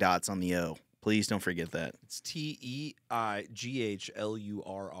Viking dots on the O. Please don't forget that. It's Teiglurr.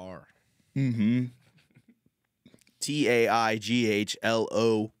 Mm-hmm.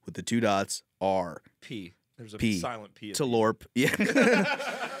 TaighlO with the two dots R. P. There's a P. silent P. Talorp. Yeah.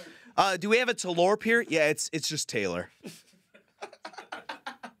 Do we have a Talorp here? Yeah, it's just Taylor.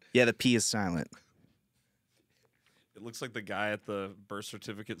 Yeah, the P is silent. It looks like the guy at the birth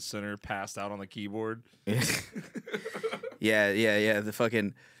certificate center passed out on the keyboard. Yeah. The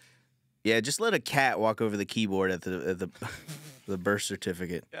fucking. Yeah, just let a cat walk over the keyboard at the birth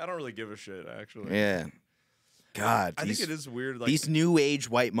certificate. Yeah, I don't really give a shit, actually. Yeah. God, I think it is weird. Like, these new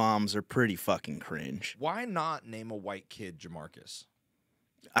age white moms are pretty fucking cringe. why not name a white kid Jamarcus?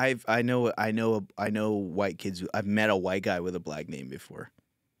 I know white kids. I've met a white guy with a black name before.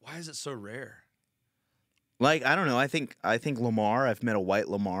 Why is it so rare? Like, I don't know. I think Lamar. I've met a white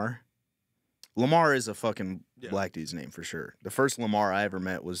Lamar. Lamar is a fucking black dude's name for sure. The first Lamar I ever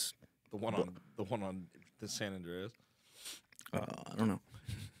met was the one on the San Andreas. I don't know.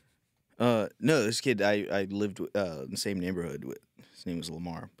 No, this kid I lived in the same neighborhood with. His name was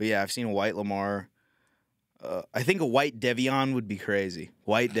Lamar. But yeah, I've seen a white Lamar. I think a white Devion would be crazy.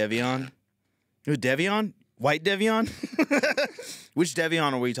 White Devion? Who, Devion? White Devion? Which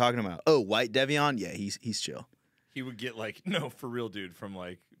Devion are we talking about? Oh, white Devion? Yeah, he's chill. He would get like, no, for real, dude, from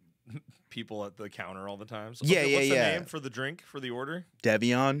like people at the counter all the time. So, Yeah, okay, what's yeah. the name for the drink, for the order?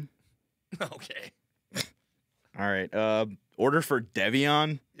 Devion? Okay. All right. Order for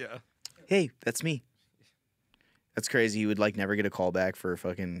Devion? Yeah. Hey, that's me. That's crazy. He would like never get a call back for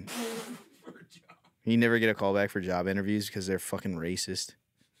fucking... You never get a call back for job interviews because they're fucking racist.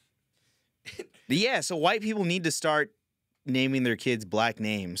 Yeah, so white people need to start naming their kids black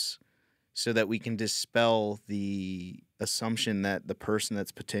names so that we can dispel the assumption that the person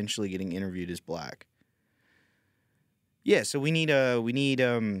that's potentially getting interviewed is black. Yeah, so we need a white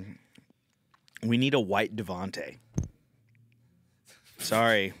Devontae.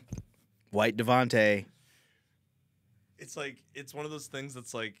 Sorry. White Devontae. It's like, it's one of those things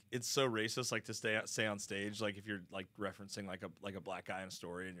that's like, it's so racist, like to say on stage, like if you're like referencing like a black guy in a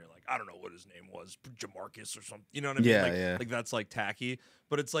story and you're like, I don't know what his name was, Jamarcus or something, you know what I mean? Yeah, like, yeah. Like that's like tacky,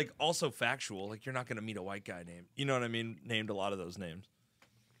 but it's like also factual. Like you're not going to meet a white guy named, you know what I mean? Named a lot of those names.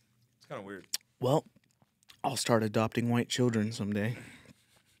 It's kind of weird. Well, I'll start adopting white children someday.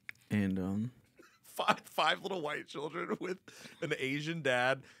 And, Five little white children with an Asian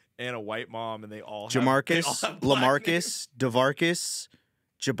dad and a white mom, and they all have, Jamarcus, Lamarcus, Devarcus,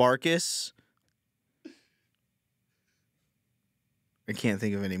 Jabarcus. I can't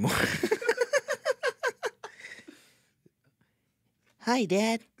think of any more. Hi,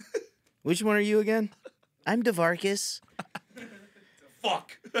 Dad. Which one are you again? I'm Devarcus.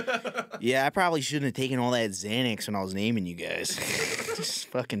 Fuck. Yeah, I probably shouldn't have taken all that Xanax when I was naming you guys. Just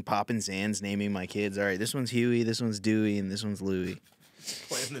fucking popping Xans, naming my kids. All right, this one's Huey, this one's Dewey, and this one's Louie.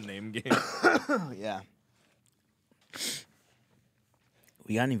 Playing the name game. Yeah.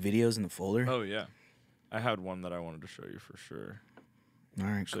 We got any videos in the folder? Oh, yeah. I had one that I wanted to show you for sure. All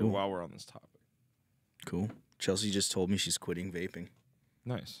right, Actually, cool. while we're on this topic. Cool. Chelsea just told me she's quitting vaping.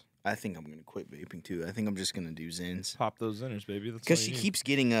 Nice. I think I'm going to quit vaping, too. I think I'm just going to do Zins. Pop those inners, baby. That's Because all she you need. keeps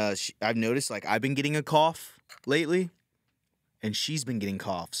getting I've noticed, like, I've been getting a cough lately. And she's been getting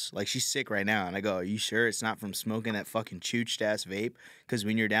coughs. Like, she's sick right now. And I go, are you sure it's not from smoking that fucking chooched-ass vape? Because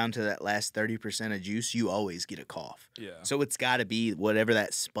when you're down to that last 30% of juice, you always get a cough. Yeah. So it's got to be whatever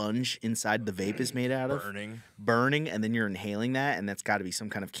that sponge inside the vape is made out of. Burning, and then you're inhaling that, and that's got to be some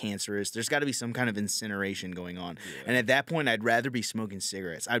kind of cancerous. There's got to be some kind of incineration going on. Yeah. And at that point, I'd rather be smoking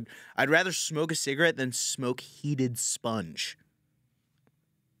cigarettes. I'd rather smoke a cigarette than smoke heated sponge.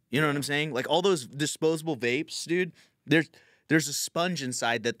 You know what I'm saying? Like, all those disposable vapes, dude, there's a sponge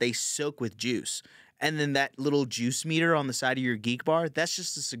inside that they soak with juice. And then that little juice meter on the side of your Geek Bar, that's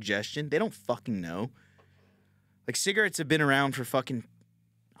just a suggestion. They don't fucking know. Like, cigarettes have been around for fucking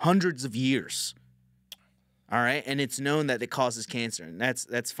hundreds of years. All right? And it's known that it causes cancer, and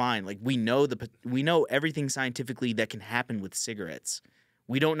that's fine. Like, we know everything scientifically that can happen with cigarettes.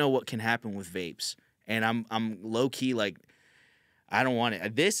 We don't know what can happen with vapes. And I'm low-key like, I don't want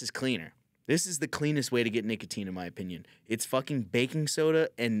it. This is cleaner. This is the cleanest way to get nicotine, in my opinion. It's fucking baking soda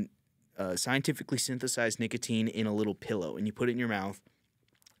and scientifically synthesized nicotine in a little pillow, and you put it in your mouth.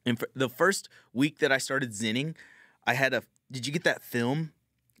 And for the first week that I started zinning, I had did you get that film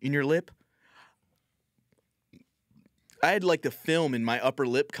in your lip? I had like the film in my upper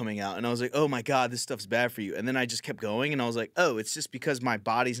lip coming out, and I was like, oh my God, this stuff's bad for you. And then I just kept going, and I was like, oh, it's just because my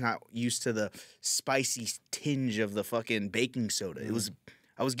body's not used to the spicy tinge of the fucking baking soda.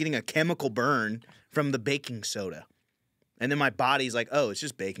 I was getting a chemical burn from the baking soda. And then my body's like, oh, it's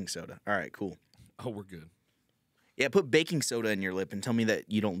just baking soda. All right, cool. Oh, we're good. Yeah, put baking soda in your lip and tell me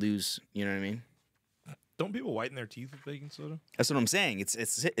that you don't lose, you know what I mean? Don't people whiten their teeth with baking soda? That's what I'm saying. It's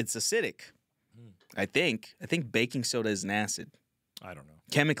acidic. I think baking soda is an acid. I don't know.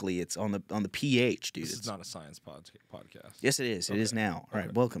 Chemically, it's on the pH, dude. This is not a science podcast. Yes, it is. Okay. It is now. All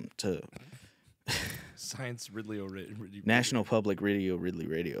right, welcome to Science Ridley National Public Radio Ridley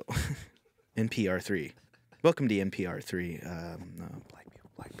Radio. NPR 3. Welcome to NPR 3. Black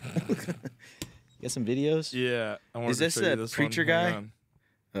people. You got some videos? Yeah. Is this the preacher guy?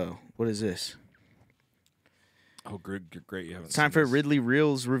 Oh, what is this? Oh, great! You haven't. It's time for Ridley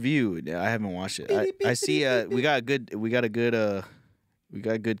Reels review. I haven't watched it. I see. We got good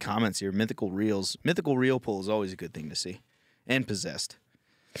comments here. Mythical Reels. Mythical Reel pull is always a good thing to see. And Possessed.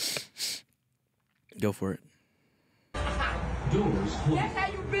 Go for it. That's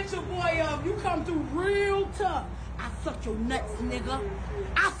how you bitch your boy up. You come through real tough. I suck your nuts, nigga.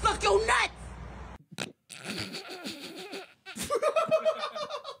 I suck your nuts.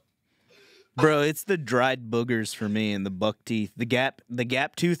 Bro, it's the dried boogers for me and the buck teeth. The gap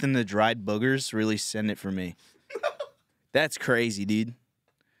tooth and the dried boogers really send it for me. That's crazy, dude.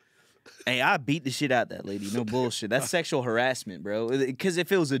 Hey, I beat the shit out of that lady. No bullshit. That's sexual harassment, bro. Because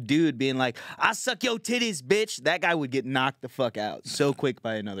if it was a dude being like, I suck your titties, bitch, that guy would get knocked the fuck out so quick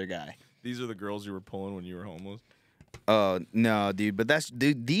by another guy. These are the girls you were pulling when you were homeless? Oh, no, dude. But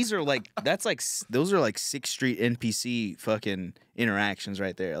these are like, those are like 6th Street NPC fucking interactions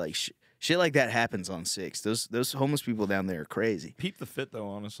right there. Like, shit like that happens on 6th. Those homeless people down there are crazy. Peep the fit, though,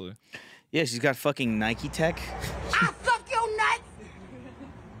 honestly. Yeah, she's got fucking Nike Tech. I suck your nuts.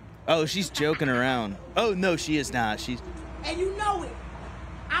 Oh, she's joking around. Oh, no, she is not. She's... And you know it.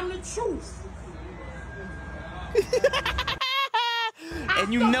 I'm the truth.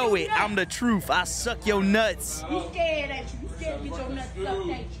 And you know it. I'm the truth. I suck your nuts. You scared, ain't you? You scared to get your nuts sucked,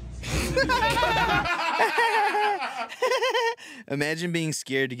 ain't you? Imagine being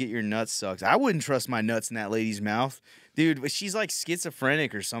scared to get your nuts sucked. I wouldn't trust my nuts in that lady's mouth. Dude, she's like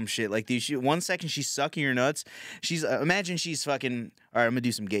schizophrenic or some shit. Like, dude, 1 second she's sucking your nuts. Imagine she's fucking... All right, I'm gonna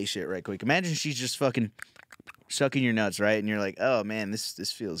do some gay shit right quick. Imagine she's just fucking sucking your nuts, right? And you're like, oh, man,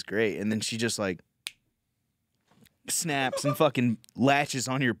 this feels great. And then she just, like, snaps and fucking latches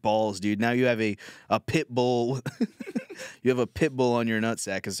on your balls, dude. Now you have a pit bull. You have a pit bull on your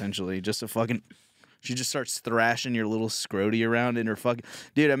nutsack, essentially. Just a fucking... She just starts thrashing your little scroty around in her fucking...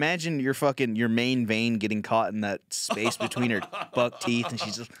 Dude, imagine your main vein getting caught in that space between her buck teeth, and she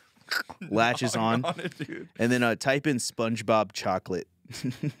just latches on. Dude. And then type in SpongeBob chocolate.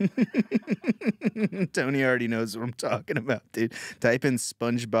 Tony already knows what I'm talking about, dude. Type in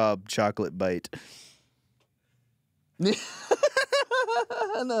SpongeBob chocolate bite. No.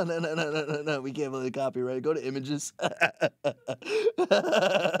 We can't play the copyright. Go to images.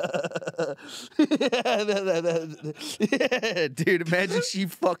 Dude, imagine she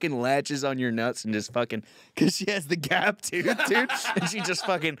fucking latches on your nuts and just fucking, because she has the gap tooth, dude. And she just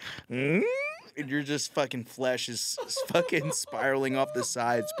fucking, and you're just fucking flesh is fucking spiraling off the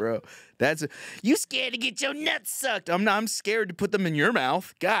sides, bro. You scared to get your nuts sucked. I'm scared to put them in your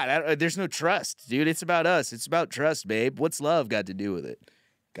mouth. God, there's no trust, dude. It's about us. It's about trust, babe. What's love got to do with it?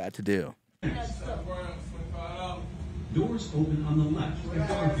 Got to do. Doors open on the left at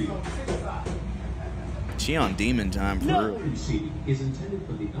Garfield. She on demon time for real. Open seating is intended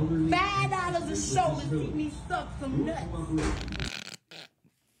for the elderly. $5 a show to see me suck some nuts.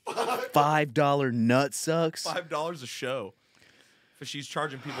 $5 nut sucks. $5 a show. But she's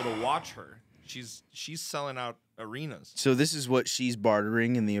charging people to watch her. She's selling out arenas. So this is what she's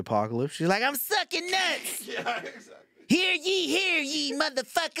bartering in the apocalypse. She's like, I'm sucking nuts. Yeah, exactly. Hear ye,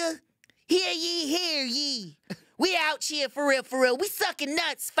 motherfucker. Hear ye. We out here for real. We sucking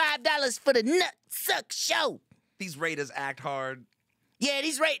nuts. $5 for the nut suck show. These raiders act hard. Yeah,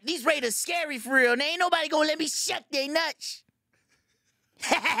 these raiders scary for real. And ain't nobody gonna let me suck their nuts.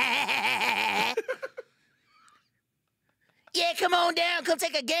 Yeah, come on down. Come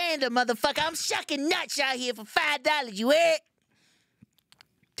take a gander, motherfucker. I'm shucking nuts out here for $5. You heard?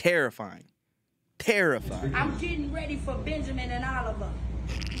 Terrifying. I'm getting ready for Benjamin and Oliver.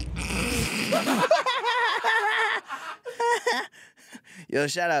 Yo,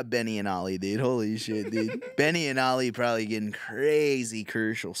 shout out Benny and Ollie, dude. Holy shit, dude. Benny and Ollie probably getting crazy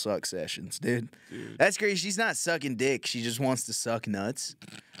crucial suck sessions, dude. That's crazy. She's not sucking dick. She just wants to suck nuts.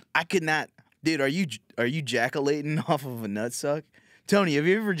 I could not... Dude, are you jaculating off of a nut suck? Tony, have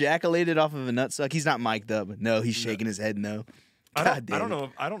you ever jaculated off of a nut suck? He's not mic'd up. No, he's shaking his head no. I don't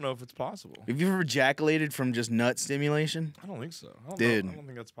know if it's possible. Have you ever jaculated from just nut stimulation? I don't think so. I don't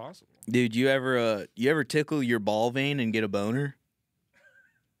think that's possible. Dude, you ever tickle your ball vein and get a boner?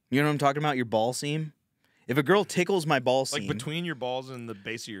 You know what I'm talking about? Your ball seam? If a girl tickles my ball seam, like between your balls and the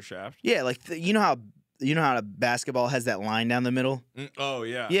base of your shaft? Yeah, like you know how a basketball has that line down the middle? Oh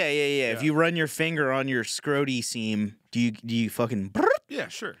yeah. Yeah. If you run your finger on your scroty seam, do you fucking? Yeah,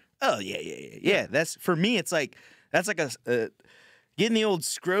 sure. Oh yeah. That's for me. That's like a getting the old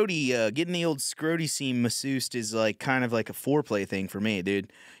scroty seam masseused is like kind of like a foreplay thing for me,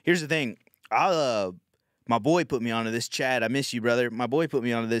 dude. Here's the thing, my boy put me onto this. Chad, I miss you, brother. My boy put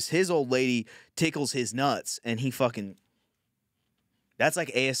me onto this. His old lady tickles his nuts, and he fucking. That's like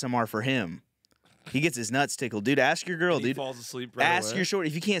ASMR for him. He gets his nuts tickled, dude. Ask your girl, and he dude. Falls asleep right Ask away. your short.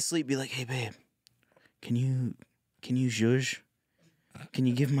 If you can't sleep, be like, hey, babe, can you zhuzh? Can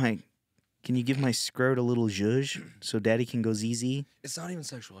you give my scrot a little zhuzh so daddy can go ZZ? It's not even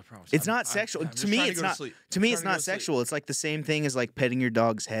sexual, I promise. It's not sexual. To me, it's not. To me, it's not sexual. It's like the same thing as like petting your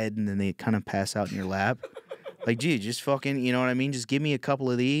dog's head and then they kind of pass out in your lap. Like, dude, just fucking, you know what I mean? Just give me a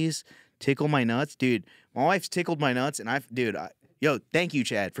couple of these, tickle my nuts, dude. My wife's tickled my nuts, and yo, thank you,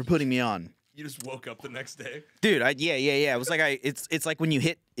 Chad, for putting me on. You just woke up the next day. Dude, yeah. It was like it's like when you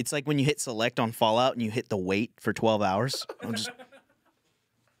hit select on Fallout and you hit the wait for 12 hours. I'm just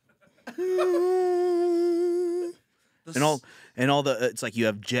and all the it's like you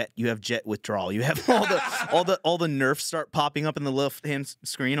have jet withdrawal. You have all the nerfs start popping up in the left hand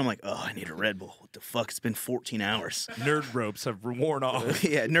screen. I'm like, oh, I need a Red Bull. What the fuck? It's been 14 hours. Nerd ropes have worn off.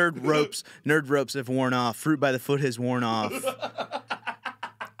 Yeah, nerd ropes have worn off. Fruit by the foot has worn off.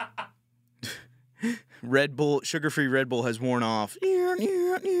 Red Bull, sugar-free Red Bull has worn off. What is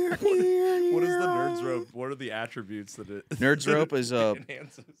the Nerds rope? What are the attributes that it Nerds rope is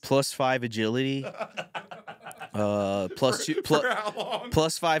enhances? +5 agility.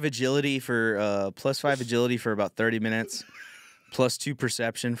 +5 agility for +5 agility for about 30 minutes. +2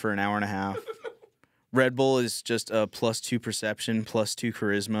 perception for an hour and a half. Red Bull is just a +2 perception, +2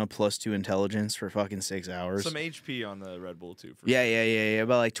 charisma, +2 intelligence for fucking 6 hours. Some HP on the Red Bull too. Yeah.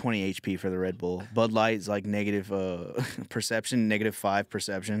 About like 20 HP for the Red Bull. Bud Light is like negative perception, -5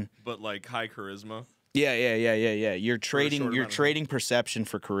 perception. But like high charisma. Yeah. You're trading perception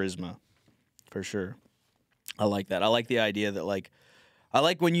for charisma, for sure. I like that. I like the idea that like, I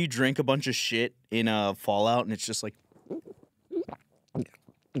like when you drink a bunch of shit in Fallout and it's just like.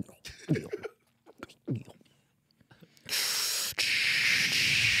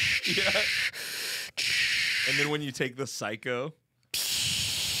 Yeah. And then when you take the psycho.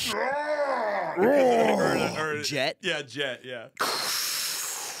 or Jet? Yeah, jet, yeah.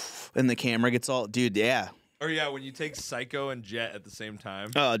 And the camera gets all, dude, yeah. Or yeah, when you take psycho and jet at the same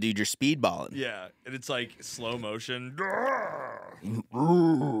time. Oh, dude, you're speedballing. Yeah, and it's like slow motion. Yeah.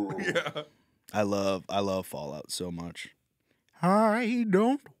 I love Fallout so much. I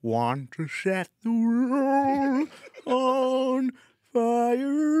don't want to set the world on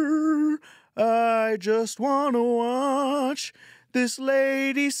fire. I just want to watch this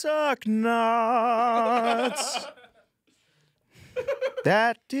lady suck nuts.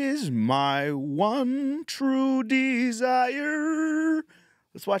 That is my one true desire.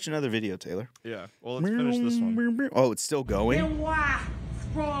 Let's watch another video, Taylor. Yeah. Well, let's finish this one. Oh, it's still going? Then why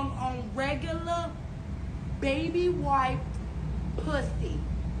sprung on regular baby wipe pussy?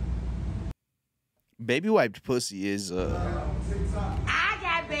 Baby wiped pussy is I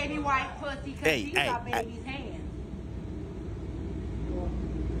got baby wipe pussy because these are baby's hands.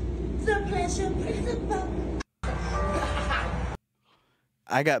 Suppression principle.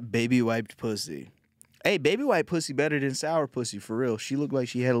 I got baby wiped pussy. Hey, baby wiped pussy better than sour pussy for real. She looked like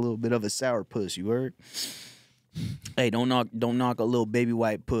she had a little bit of a sour puss. You heard? Hey, don't knock a little baby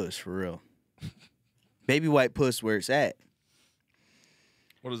white puss for real. Baby white puss where it's at.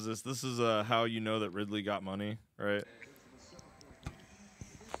 What is this? This is how you know that Ridley got money, right?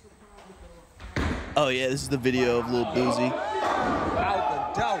 Oh yeah, this is the video of Lil Boozy.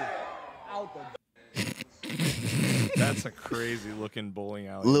 Out the door. Out the That's a crazy looking bowling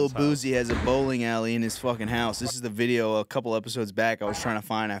alley. Lil Boozy has a bowling alley in his fucking house. This is the video a couple episodes back I was trying to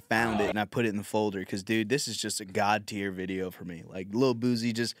find. I found it and I put it in the folder because, dude, this is just a god tier video for me. Like, Lil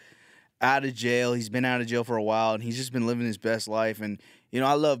Boozy just out of jail. He's been out of jail for a while and he's just been living his best life. And, you know,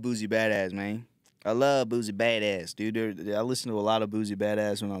 I love Boozy Badass, man. I love Boozy Badass, dude. I listened to a lot of Boozy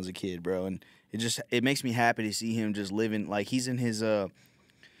Badass when I was a kid, bro. And it makes me happy to see him just living like he's in his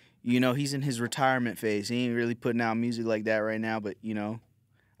you know, he's in his retirement phase. He ain't really putting out music like that right now, but, you know,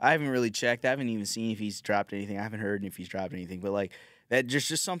 I haven't really checked. I haven't even seen if he's dropped anything. I haven't heard if he's dropped anything. But, like, that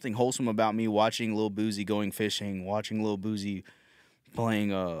just something wholesome about me watching Lil Boozy going fishing, watching Lil Boozy playing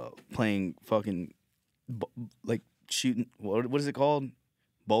fucking, like, shooting. What is it called?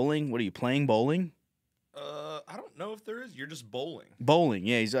 Bowling? What are you, playing bowling? I don't know if there is. You're just bowling. Bowling,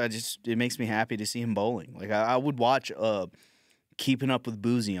 yeah. It makes me happy to see him bowling. Like, I would watch Keeping Up with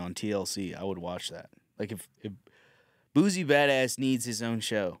Boozy on TLC. I would watch that. Like, if Boozy Badass needs his own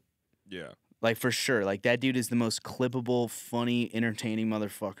show. Yeah. Like, for sure. Like, that dude is the most clippable, funny, entertaining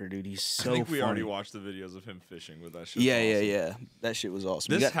motherfucker, dude. He's so I think we funny. already watched the videos of him fishing with that shit. Yeah. That shit was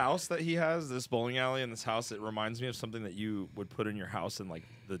awesome. This house that he has, this bowling alley and this house, it reminds me of something that you would put in your house in, like,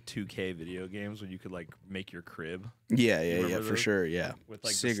 the 2K video games when you could, like, make your crib. Yeah, for sure, yeah. With,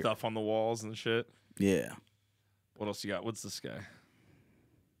 like, the stuff on the walls and shit. Yeah. What else you got? What's this guy?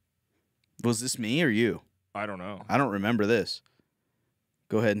 Was this me or you? I don't know. I don't remember this.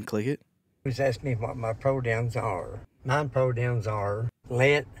 Go ahead and click it. Who's asked me what my pronouns are. My pronouns are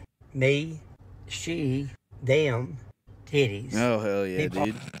let, me, she, them, titties. Oh, hell yeah,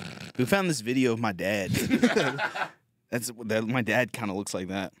 dude. Who found this video of my dad? My dad kind of looks like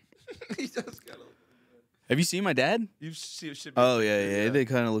that. He does kind of. Have you seen my dad? You should be. Oh, yeah. It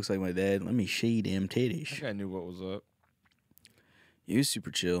kind of looks like my dad. Let me see them titties. I think I knew what was up. He was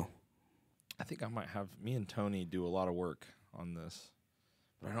super chill. I think I might have me and Tony do a lot of work on this,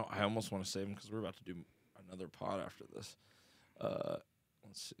 but I almost want to save them because we're about to do another pod after this.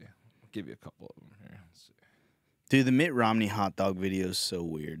 Let's see. I'll give you a couple of them here. Let's see. Dude, the Mitt Romney hot dog video is so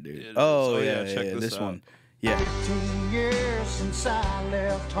weird, dude. It Oh, is. yeah, Check this out. one. Yeah. 15 years since I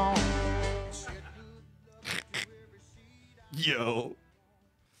left home. Yo.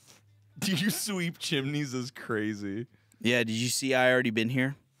 Do you sweep chimneys is crazy. Yeah, did you see I Already Been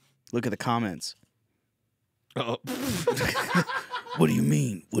Here? Look at the comments. Oh. What do you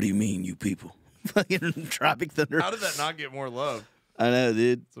mean? What do you mean, you people? Fucking Tropic Thunder. How did that not get more love? I know,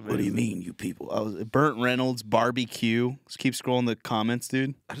 dude. It's What do you amazing. mean, you people? I was Burnt Reynolds, barbecue. Let's keep scrolling the comments,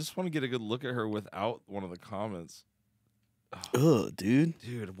 dude. I just want to get a good look at her without one of the comments. Ugh, dude.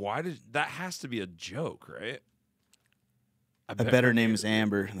 Dude, why did that has to be a joke, right? I bet her name is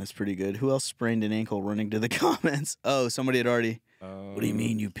Amber. That's pretty good. Who else sprained an ankle running to the comments? Oh, somebody had already. What do you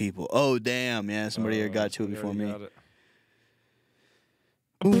mean, you people? Oh, damn. Yeah, somebody had got to it before me.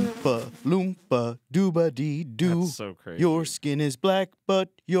 Oompa, loompa, dooba dee doo. That's so crazy. Your skin is black, but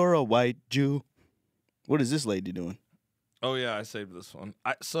you're a white Jew. What is this lady doing? Oh yeah, I saved this one.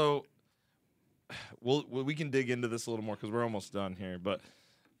 So we can dig into this a little more because we're almost done here. But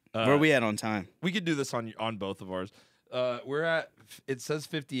Where are we at on time? we could do this on both of ours. We're at, it says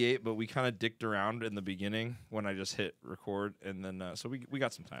 58, but we kind of dicked around in the beginning when I just hit record, and then so we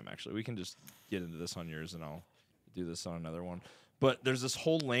got some time actually. We can just get into this on yours, and I'll do this on another one. But there's this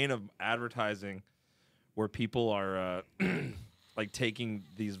whole lane of advertising where people are like taking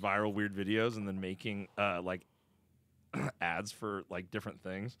these viral weird videos and then making like ads for like different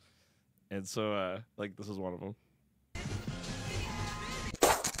things, and so like this is one of them.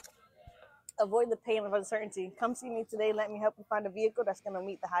 Avoid the pain of uncertainty. Come see me today. Let me help you find a vehicle that's going to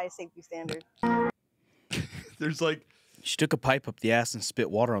meet the highest safety standard. There's like, She took a pipe up the ass and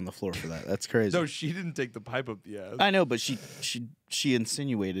spit water on the floor for that. That's crazy. no, she didn't take the pipe up the ass. I know, but she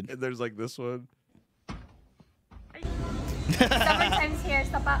insinuated. And there's like this one. Summertime's here.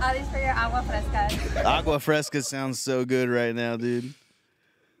 Stop at Ali's for your agua fresca. Agua Fresca sounds so good right now, dude.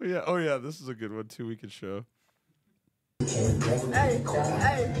 Oh yeah, this is a good one too. We could show. Hey,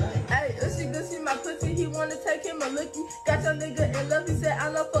 if she good, see my pussy, he wanna take him a lookie. Got your nigga in love, he said I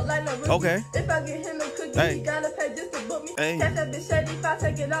love fuck like no rookie. Okay. If I get him a cookie, Hey. he gotta pay just to book me. Hey. Catch that bitch shady, if I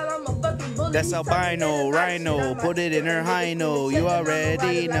take it out, I'm a fucking bully. That's He albino, talking that rhino, shit, I'm put it in her like, hino, shit, you I'm a already rider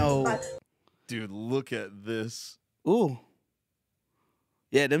like a know. bike. Dude, look at this. Ooh.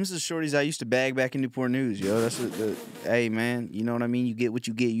 Yeah, them's the shorties I used to bag back in Newport News, yo. That's what hey, man, you know what I mean? You get what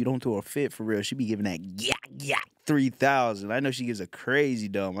you get. You don't throw a fit for real. She be giving that yak 3,000. I know she gives a crazy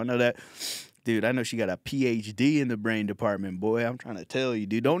dumb. I know that. Dude, I know she got a PhD in the brain department, boy. I'm trying to tell you,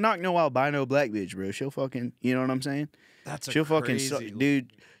 dude. Don't knock no albino black bitch, bro. She'll fucking, you know what I'm saying? That's She'll fucking suck,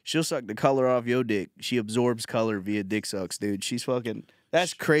 dude. She'll suck the color off your dick. She absorbs color via dick sucks, dude. She's fucking,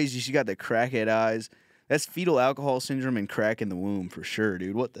 that's crazy. She got the crackhead eyes. That's fetal alcohol syndrome and crack in the womb for sure,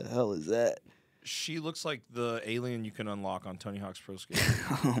 dude. What the hell is that? She looks like the alien you can unlock on Tony Hawk's Pro Skater.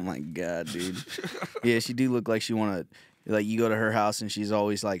 Oh my god, dude. Yeah, she do look like she wanna, like, you go to her house and she's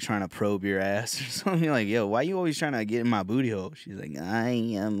always like trying to probe your ass or something. You're like, yo, why you always trying to get in my booty hole? She's like, I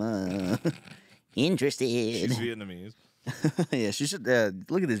am interested. She's Vietnamese. Yeah, she should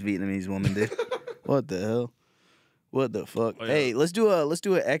look at this Vietnamese woman, dude. What the hell? What the fuck? Oh, yeah. Hey, let's do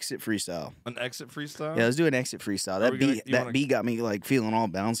an exit freestyle. An exit freestyle? Yeah, let's do an exit freestyle. That we gonna- beat you that wanna- beat got me like feeling all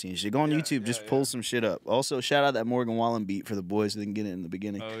bouncy and shit. Go on Yeah, YouTube, just pull some shit up. Also, shout out that Morgan Wallen beat for the boys so they can get it in the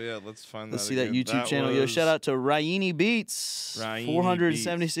beginning. Oh yeah, let's find Let's that see that again. YouTube channel. Yo, was- shout out to Ryini Beats. Ryini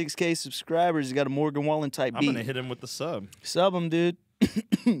 476K subscribers. He's got a Morgan Wallen type I'm beat. gonna hit him with the sub. Sub him, dude.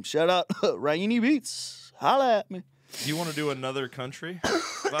 Shout out Ryini Beats. Holla at me. Do you want to do another country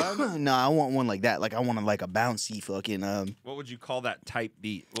vibe? No, I want one like that. Like I want a bouncy fucking What would you call that type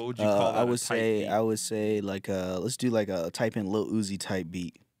beat? What would you call that? I a would type say beat? like let's do like a type in Lil Uzi type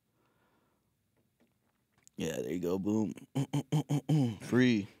beat. Yeah, there you go. Boom.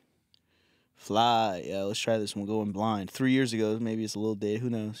 Free. Fly. Yeah, let's try this one. Going blind. 3 years ago, maybe it's a little dated. Who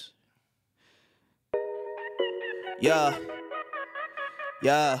knows? Yeah.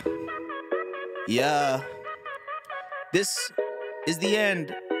 Yeah. Yeah. This is the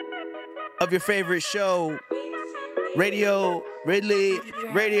end of your favorite show. Radio, Ridley,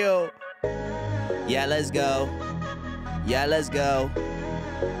 radio. Yeah, let's go. Yeah, let's go.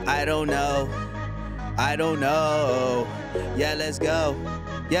 I don't know. I don't know. Yeah, let's go.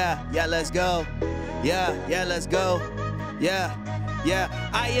 Yeah, let's go. Yeah, let's go. Yeah,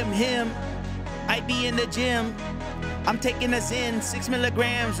 I am him. I be in the gym. I'm taking us in 6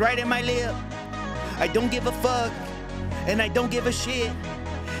 milligrams right in my lip. I don't give a fuck, and I don't give a shit.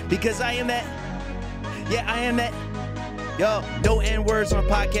 because I am that. Yeah, I am that. Yo, don't end words on a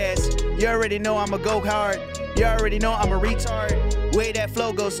podcast. You already know I'm a go hard. You already know I'm a retard. Way that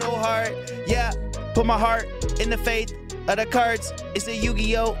flow goes so hard. Yeah, put my heart in the faith of the cards. It's a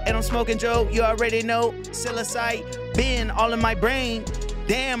Yu-Gi-Oh! And I'm smoking Joe. You already know. Psilocybin been all in my brain.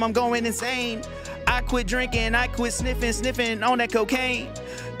 Damn, I'm going insane. I quit drinking, I quit sniffing on that cocaine.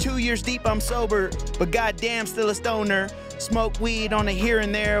 2 years deep, I'm sober, but goddamn, still a stoner. Smoke weed on the here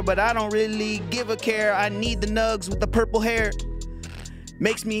and there, but I don't really give a care. I need the nugs with the purple hair.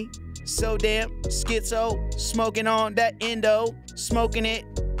 Makes me so damn schizo. Smoking on that endo, smoking it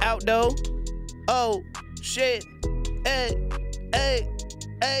out though. Oh shit, hey, hey,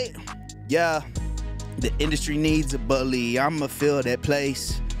 hey. Yeah, the industry needs a bully. I'ma fill that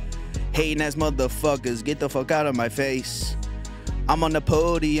place. Hating ass motherfuckers, get the fuck out of my face. I'm on the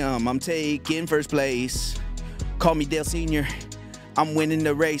podium, I'm taking first place. Call me Dale Sr., I'm winning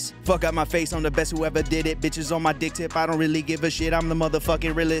the race. Fuck out my face, I'm the best who ever did it. Bitches on my dick tip, I don't really give a shit. I'm the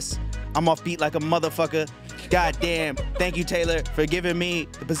motherfucking realest. I'm off beat like a motherfucker. Goddamn, thank you Taylor for giving me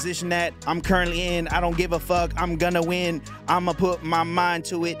the position that I'm currently in. I don't give a fuck, I'm gonna win. I'ma put my mind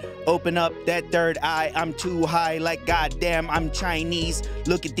to it. Open up that third eye, I'm too high like goddamn, I'm Chinese.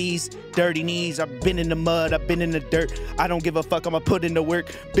 Look at these dirty knees. I've been in the mud, I've been in the dirt. I don't give a fuck, I'ma put in the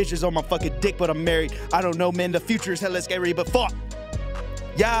work. Bitches on my fucking dick, but I'm married. I don't know, man, the future is hella scary, but fuck.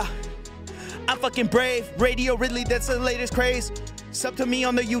 Yeah, I'm fucking brave. Radio Ridley, that's the latest craze. Sub to me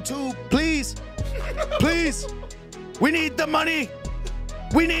on the YouTube, please. Please. We need the money.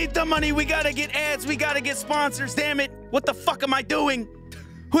 We need the money. We gotta get ads. We gotta get sponsors. Damn it. What the fuck am I doing?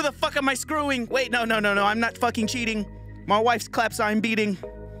 Who the fuck am I screwing? Wait, no. I'm not fucking cheating. My wife's claps I'm beating.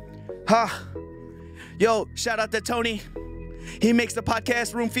 Ha. Yo, shout out to Tony. He makes the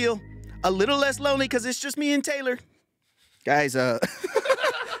podcast room feel a little less lonely because it's just me and Taylor. Guys, I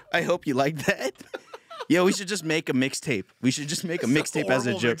hope you like that. Yo, we should just make a mixtape. We should just make a mixtape as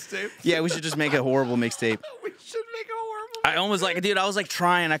a joke. Yeah, we should just make a horrible mixtape. We should make a horrible. I almost like, dude, I was like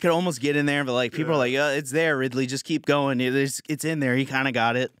trying. I could almost get in there, but like people are like, yeah, it's there, Ridley. Just keep going. It's in there. He kind of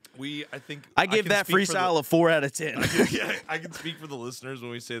got it. I give that freestyle a 4 out of 10. I can speak for the listeners when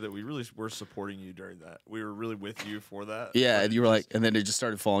we say that we really were supporting you during that. We were really with you for that. Yeah, and you were like, and then it just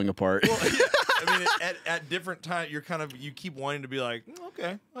started falling apart. Well, yeah, I mean, at different times, you keep wanting to be like,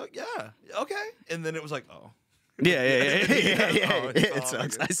 okay, yeah, okay, and then it was like, oh. Yeah. Oh, It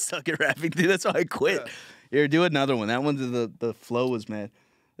sucks. I suck at rapping, dude. That's why I quit. Yeah. Here, do another one. That one's the flow was mad.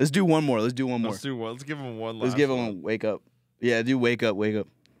 Let's do one more. Let's do one more. Let's do one. Let's give him one last. Let's give him a wake up. Yeah, do wake up, wake up.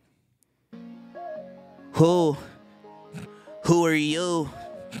 Who are you?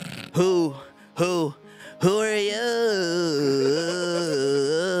 Who are you?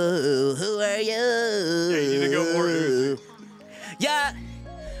 Who are you? Yeah, you need to go more easy. Yeah.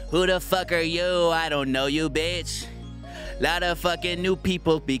 Who the fuck are you? I don't know you, bitch. Lot of fucking new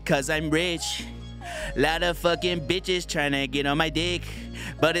people because I'm rich. Lot of fucking bitches trying to get on my dick.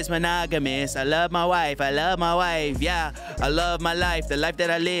 But it's monogamous. I love my wife. Yeah, I love my life, the life that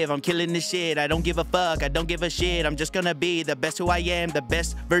I live. I'm killing this shit. I don't give a fuck. I don't give a shit. I'm just gonna be the best who I am, the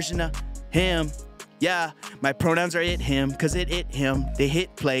best version of him. Yeah, my pronouns are it, him, cause it him. They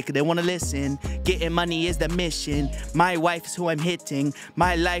hit play, cause they wanna listen. Getting money is the mission. My wife is who I'm hitting.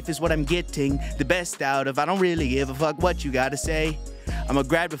 My life is what I'm getting the best out of. I don't really give a fuck what you gotta say. I'ma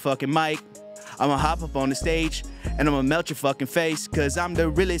grab the fucking mic. I'ma hop up on the stage and I'ma melt your fucking face, cause I'm the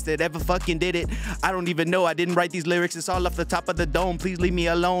realest that ever fucking did it. I don't even know, I didn't write these lyrics, it's all off the top of the dome. Please leave me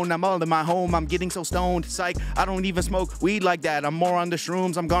alone, I'm all in my home, I'm getting so stoned. Psych, I don't even smoke weed like that, I'm more on the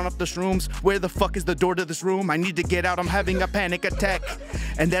shrooms, I'm gone off the shrooms. Where the fuck is the door to this room? I need to get out, I'm having a panic attack.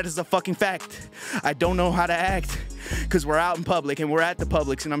 And that is a fucking fact. I don't know how to act, cause we're out in public and we're at the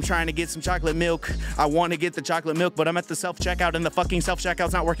Publix and I'm trying to get some chocolate milk. I want to get the chocolate milk, but I'm at the self-checkout and the fucking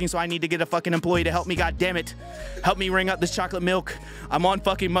self-checkout's not working, so I need to get a fucking employee to help me, god damn it. Help me ring up this chocolate milk. I'm on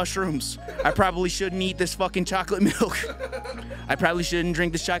fucking mushrooms. I probably shouldn't eat this fucking chocolate milk. I probably shouldn't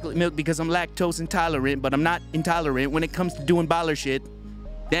drink this chocolate milk because I'm lactose intolerant, but I'm not intolerant when it comes to doing baller shit.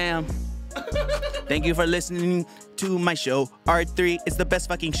 Damn. Thank you for listening to my show. R3 is the best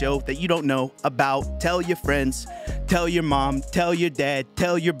fucking show that you don't know about. Tell your friends, tell your mom, tell your dad,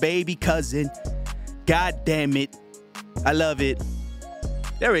 tell your baby cousin. God damn it. I love it.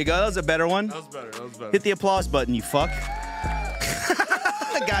 There we go. That was a better one. That was better. Hit the applause button, you fuck.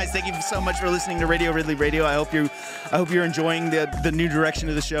 Guys, thank you so much for listening to Radio Ridley Radio. I hope you're enjoying the new direction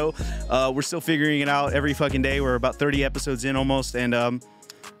of the show. We're still figuring it out every fucking day. We're about 30 episodes in almost, and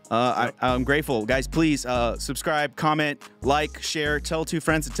I'm grateful. Guys, please subscribe, comment, like, share, tell 2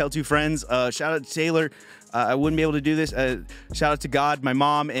 friends to tell 2 friends. Shout out to Taylor. I wouldn't be able to do this. Shout out to God, my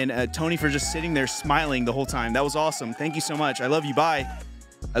mom, and Tony for just sitting there smiling the whole time. That was awesome. Thank you so much. I love you. Bye.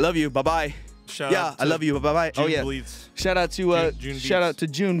 I love you. Bye-bye. I love you. Bye-bye. Oh, yeah. Bleeds. Shout out to June shout Beats. out to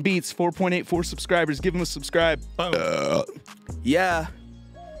June Beats, 4.84 subscribers. Give him a subscribe. Yeah.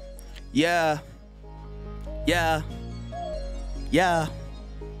 Yeah. Yeah. Yeah.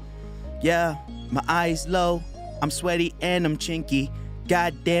 Yeah. My eyes low. I'm sweaty and I'm chinky.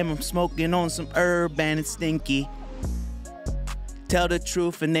 Goddamn, I'm smoking on some herb and it's stinky. Tell the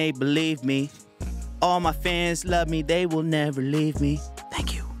truth and they believe me. All my fans love me. They will never leave me.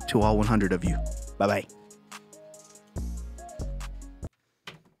 Thank you to all 100 of you. Bye-bye.